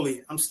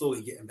slowly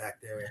getting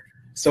back there.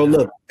 So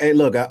look,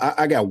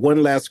 I got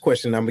one last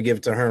question. I'm gonna give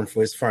it to Herm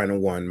for his final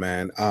one,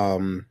 man.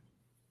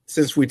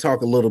 Since we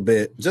talk a little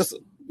bit,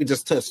 we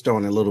just touched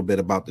on a little bit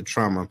about the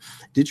trauma.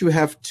 Did you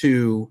have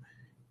to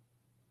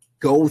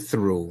go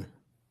through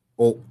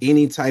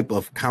any type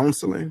of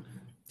counseling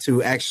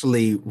to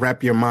actually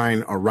wrap your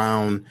mind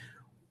around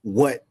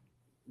what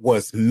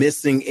was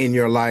missing in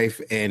your life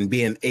and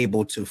being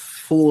able to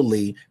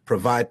fully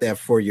provide that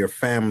for your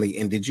family?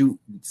 And did you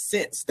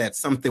sense that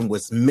something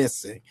was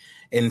missing,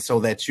 and so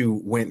that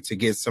you went to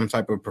get some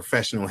type of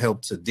professional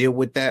help to deal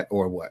with that,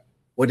 or what?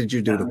 What did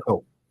you do to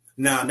cope?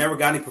 No, never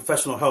got any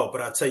professional help,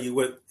 but I'll tell you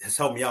what has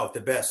helped me out the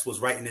best was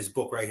writing this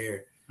book right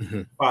here,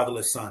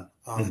 Fatherless Son.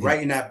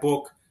 Writing that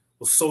book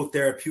was so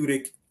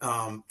therapeutic,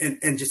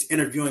 and just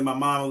interviewing my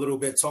mom a little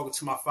bit, talking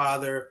to my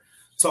father,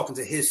 talking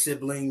to his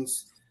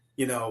siblings.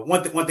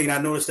 One thing I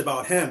noticed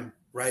about him,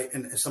 right,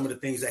 and some of the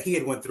things that he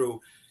had went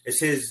through, is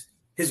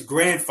his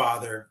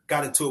grandfather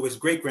got into it with his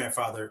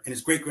great-grandfather, and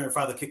his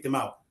great-grandfather kicked him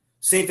out.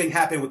 Same thing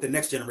happened with the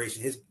next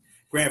generation. His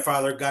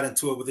grandfather got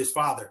into it with his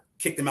father,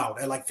 kicked him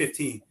out at like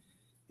 15.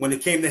 When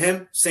it came to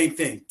him, same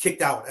thing,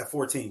 kicked out at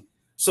 14.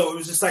 So it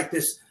was just like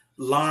this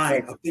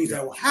line of things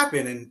that will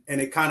happen,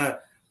 and it kind of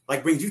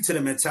like brings you to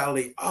the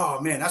mentality,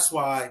 oh man, that's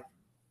why,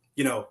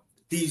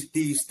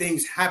 these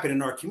things happen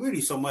in our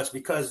community so much,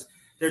 because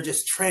they're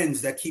just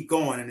trends that keep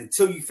going. And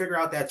until you figure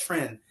out that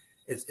trend,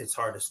 it's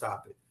hard to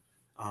stop it.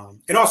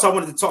 And also, I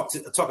wanted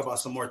to talk about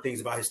some more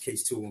things about his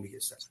case too when we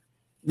get set.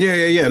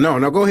 Yeah.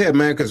 No, go ahead,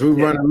 man, because we're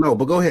running low.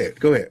 But go ahead.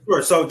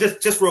 Sure. So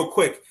just real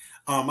quick,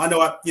 I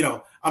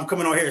know I'm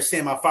coming on here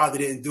saying my father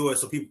didn't do it,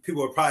 so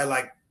people are probably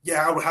like,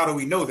 yeah, how do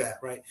we know that,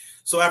 right?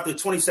 So after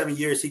 27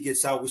 years, he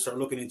gets out. We start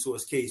looking into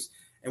his case,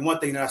 and one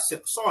thing that I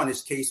saw in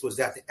this case was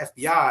that the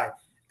FBI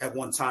at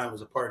one time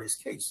was a part of this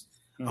case.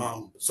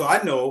 So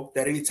I know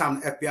that anytime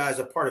the FBI is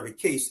a part of a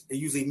case, it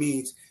usually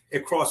means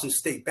it crosses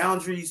state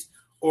boundaries,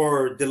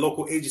 or the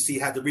local agency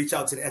had to reach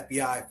out to the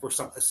FBI for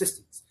some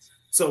assistance.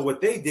 So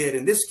what they did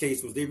in this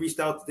case was they reached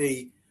out,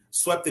 they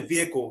swept the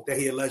vehicle that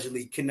he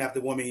allegedly kidnapped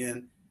the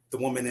woman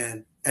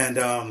in,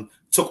 and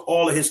took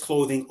all of his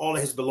clothing, all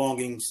of his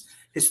belongings,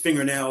 his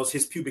fingernails,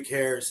 his pubic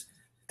hairs,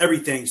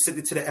 everything, sent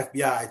it to the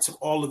FBI, took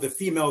all of the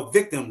female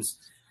victims,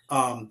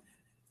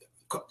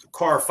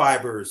 car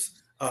fibers,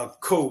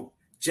 coat,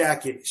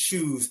 jacket,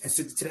 shoes, and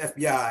sent it to the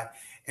FBI.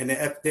 And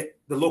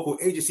the local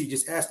agency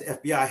just asked the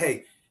FBI,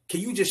 hey, can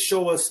you just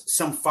show us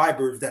some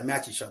fibers that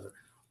match each other?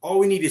 All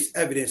we need is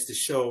evidence to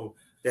show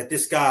that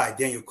this guy,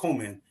 Daniel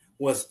Coleman,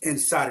 was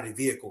inside of the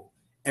vehicle.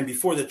 And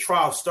before the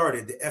trial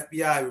started, the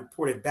FBI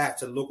reported back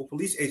to the local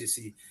police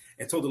agency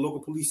and told the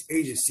local police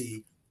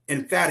agency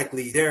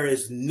emphatically there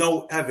is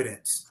no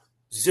evidence,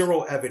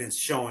 zero evidence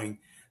showing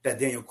that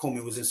Daniel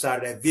Coleman was inside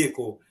of that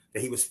vehicle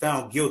that he was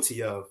found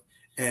guilty of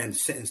and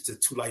sentenced to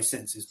 2 life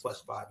sentences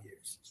plus 5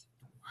 years.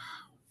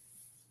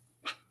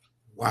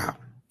 Wow.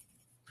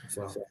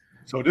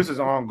 So this is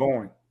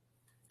ongoing.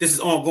 This is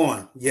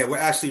ongoing. Yeah, we're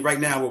actually right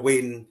now we're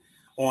waiting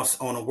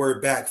on a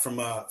word back from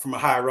a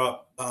higher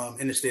up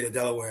in the state of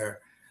Delaware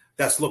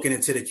that's looking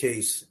into the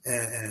case,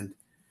 and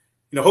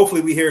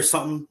hopefully we hear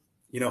something.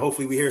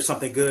 Hopefully we hear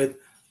something good.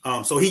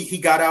 So he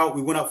got out.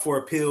 We went up for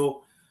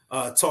appeal.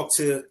 Talked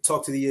to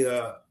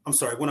the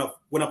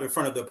went up in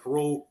front of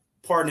the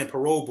pardon and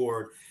parole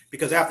board,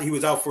 because after he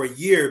was out for a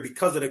year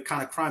because of the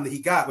kind of crime that he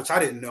got, which I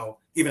didn't know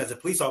even as a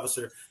police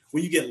officer.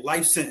 When you get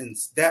life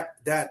sentence, that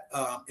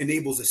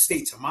enables the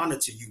state to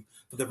monitor you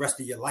for the rest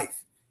of your life.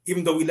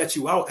 Even though we let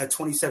you out at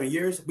 27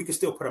 years, we can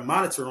still put a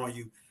monitor on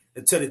you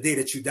until the day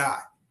that you die.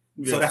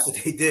 Yeah. So that's what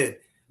they did.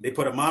 They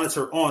put a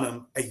monitor on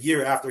him a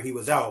year after he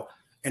was out,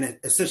 and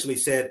it essentially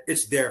said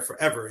it's there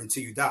forever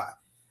until you die.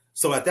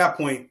 So at that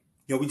point,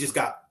 we just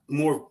got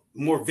more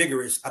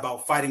vigorous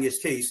about fighting his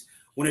case.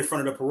 Went in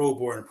front of the parole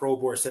board, and the parole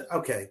board said,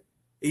 okay,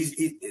 this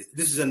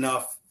is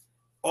enough.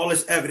 All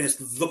this evidence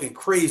is looking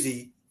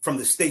crazy from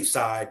the state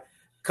side.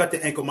 Cut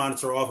the ankle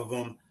monitor off of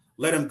him.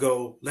 Let him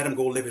go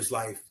live his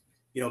life.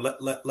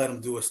 Let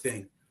him do his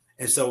thing.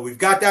 And so we've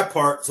got that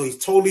part. So he's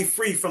totally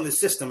free from the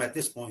system at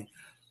this point.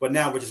 But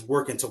now we're just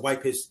working to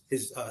wipe his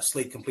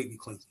slate completely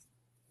clean.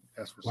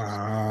 That's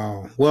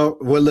wow. Well,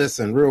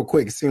 listen, real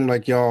quick. It seems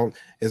like y'all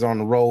is on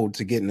the road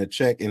to getting a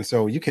check, and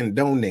so you can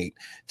donate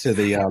to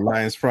the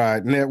Lions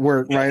Pride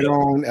Network right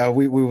on.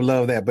 We would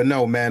love that. But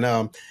no,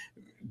 man,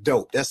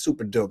 dope. That's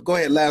super dope. Go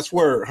ahead. Last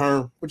word,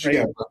 Herm. What you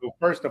got?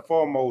 First and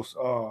foremost,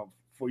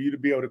 for you to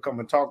be able to come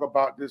and talk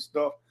about this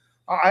stuff,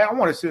 I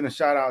want to send a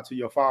shout out to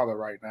your father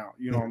right now.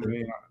 You know what I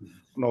mean? I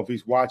don't know if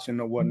he's watching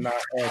or whatnot.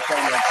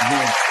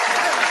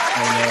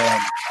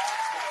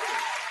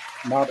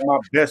 My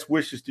best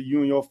wishes to you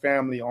and your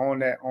family on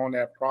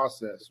that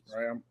process,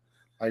 right? I'm,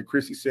 like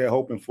Chrissy said,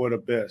 hoping for the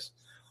best.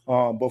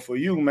 But for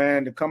you,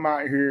 man, to come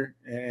out here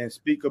and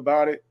speak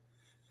about it,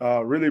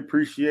 really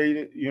appreciate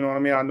it. You know what I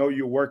mean? I know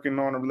you're working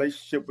on a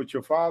relationship with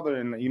your father,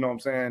 and you know what I'm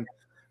saying?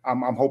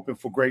 I'm hoping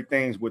for great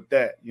things with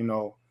that,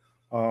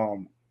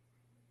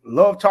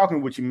 Love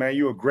talking with you, man.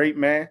 You're a great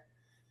man.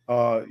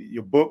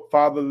 Your book,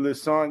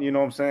 Fatherless Son, you know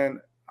what I'm saying?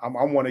 I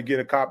want to get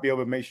a copy of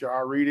it, make sure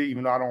I read it,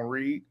 even though I don't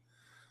read.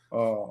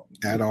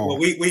 At all. Well,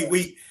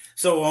 we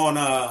so on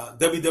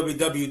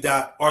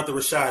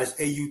www.AuthorRashad is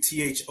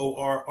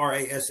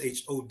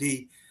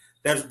AuthorRashod.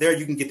 There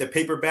you can get the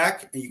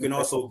paperback, and you can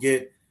also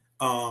get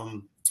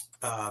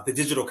the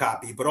digital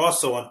copy, but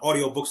also on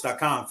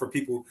audiobooks.com for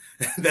people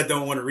that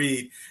don't want to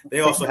read.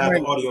 They also have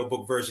an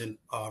audiobook version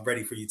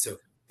ready for you too.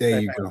 There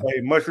you go.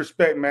 Hey, much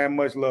respect, man.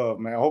 Much love,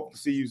 man. I hope to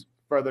see you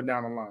further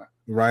down the line.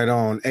 Right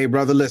on. Hey,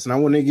 brother, listen, I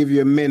want to give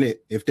you a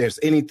minute. If there's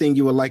anything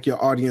you would like your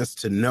audience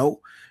to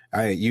know, all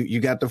right, you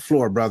got the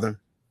floor, brother.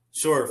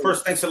 Sure.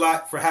 First, thanks a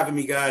lot for having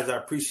me, guys. I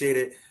appreciate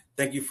it.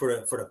 Thank you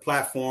for the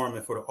platform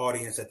and for the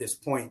audience at this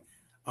point.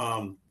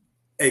 A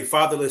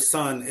Fatherless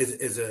Son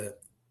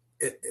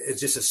it's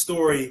just a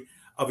story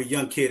of a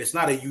young kid. It's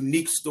not a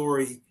unique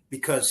story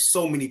because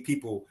so many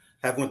people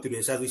have went through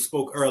this. As we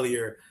spoke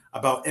earlier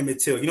about Emmett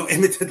Till,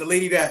 Emmett Till, the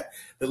lady that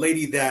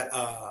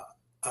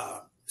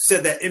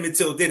said that Emmett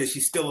Till did it.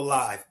 She's still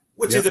alive,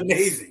 which is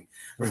amazing,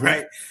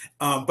 right?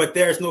 But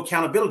there's no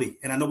accountability,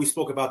 and I know we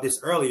spoke about this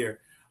earlier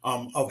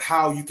of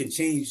how you can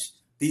change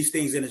these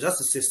things in the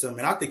justice system,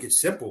 and I think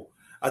it's simple.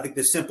 I think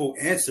the simple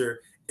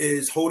answer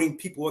is holding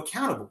people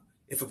accountable.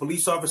 If a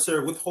police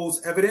officer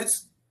withholds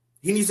evidence,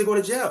 he needs to go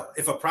to jail.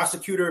 If a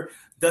prosecutor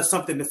does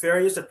something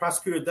nefarious, a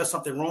prosecutor does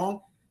something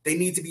wrong, they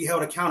need to be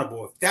held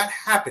accountable. If that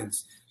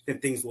happens, then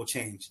things will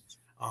change.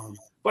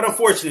 But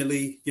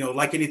unfortunately,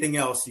 like anything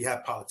else, you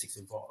have politics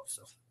involved.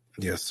 So.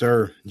 Yes,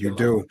 sir. You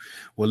do.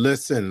 Well,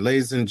 listen,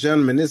 ladies and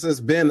gentlemen, this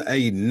has been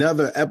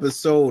another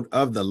episode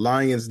of the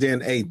Lions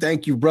Den. Hey,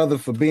 thank you, brother,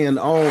 for being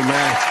on,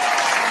 man.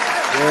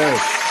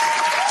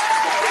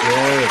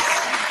 Yes.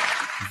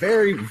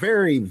 Very,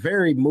 very,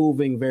 very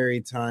moving,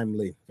 very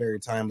timely, very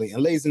timely.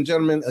 And ladies and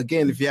gentlemen,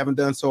 again, if you haven't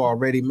done so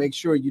already, make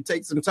sure you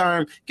take some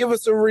time, give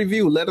us a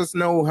review. Let us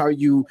know how if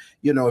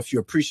you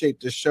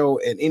appreciate the show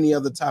and any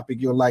other topic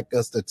you'd like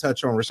us to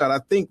touch on. Rashad, I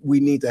think we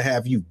need to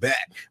have you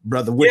back,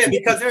 brother.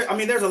 Because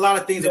there's a lot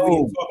of things that we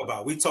can talk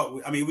about. We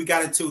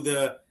got into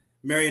the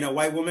marrying a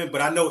white woman,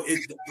 but I know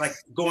it's like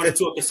going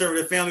into a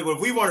conservative family. But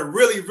if we want to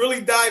really,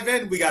 really dive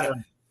in, we got to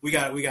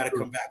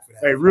come back for that.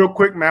 Hey, real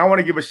quick, man, I want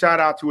to give a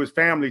shout out to his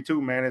family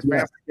too, man. His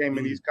family came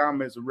in these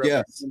comments.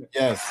 Yes.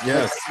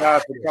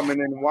 Guys for coming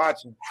in and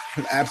watching.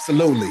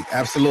 Absolutely.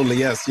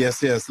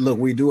 Yes. Look,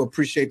 we do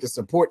appreciate the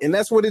support, and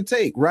that's what it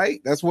takes, right?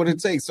 That's what it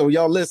takes. So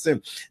y'all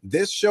listen,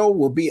 this show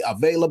will be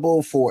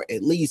available for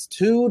at least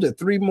 2 to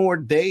 3 more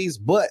days,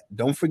 but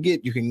don't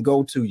forget, you can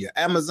go to your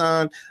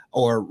Amazon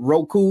or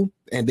Roku,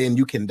 and then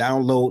you can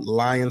download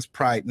Lions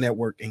Pride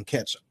Network and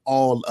catch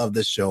all of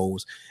the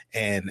shows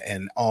and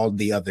all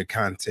the other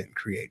content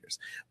creators.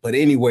 But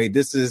anyway,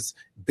 this has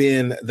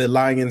been the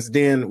Lions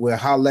Den. We'll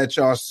holler at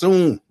y'all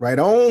soon. Right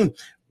on.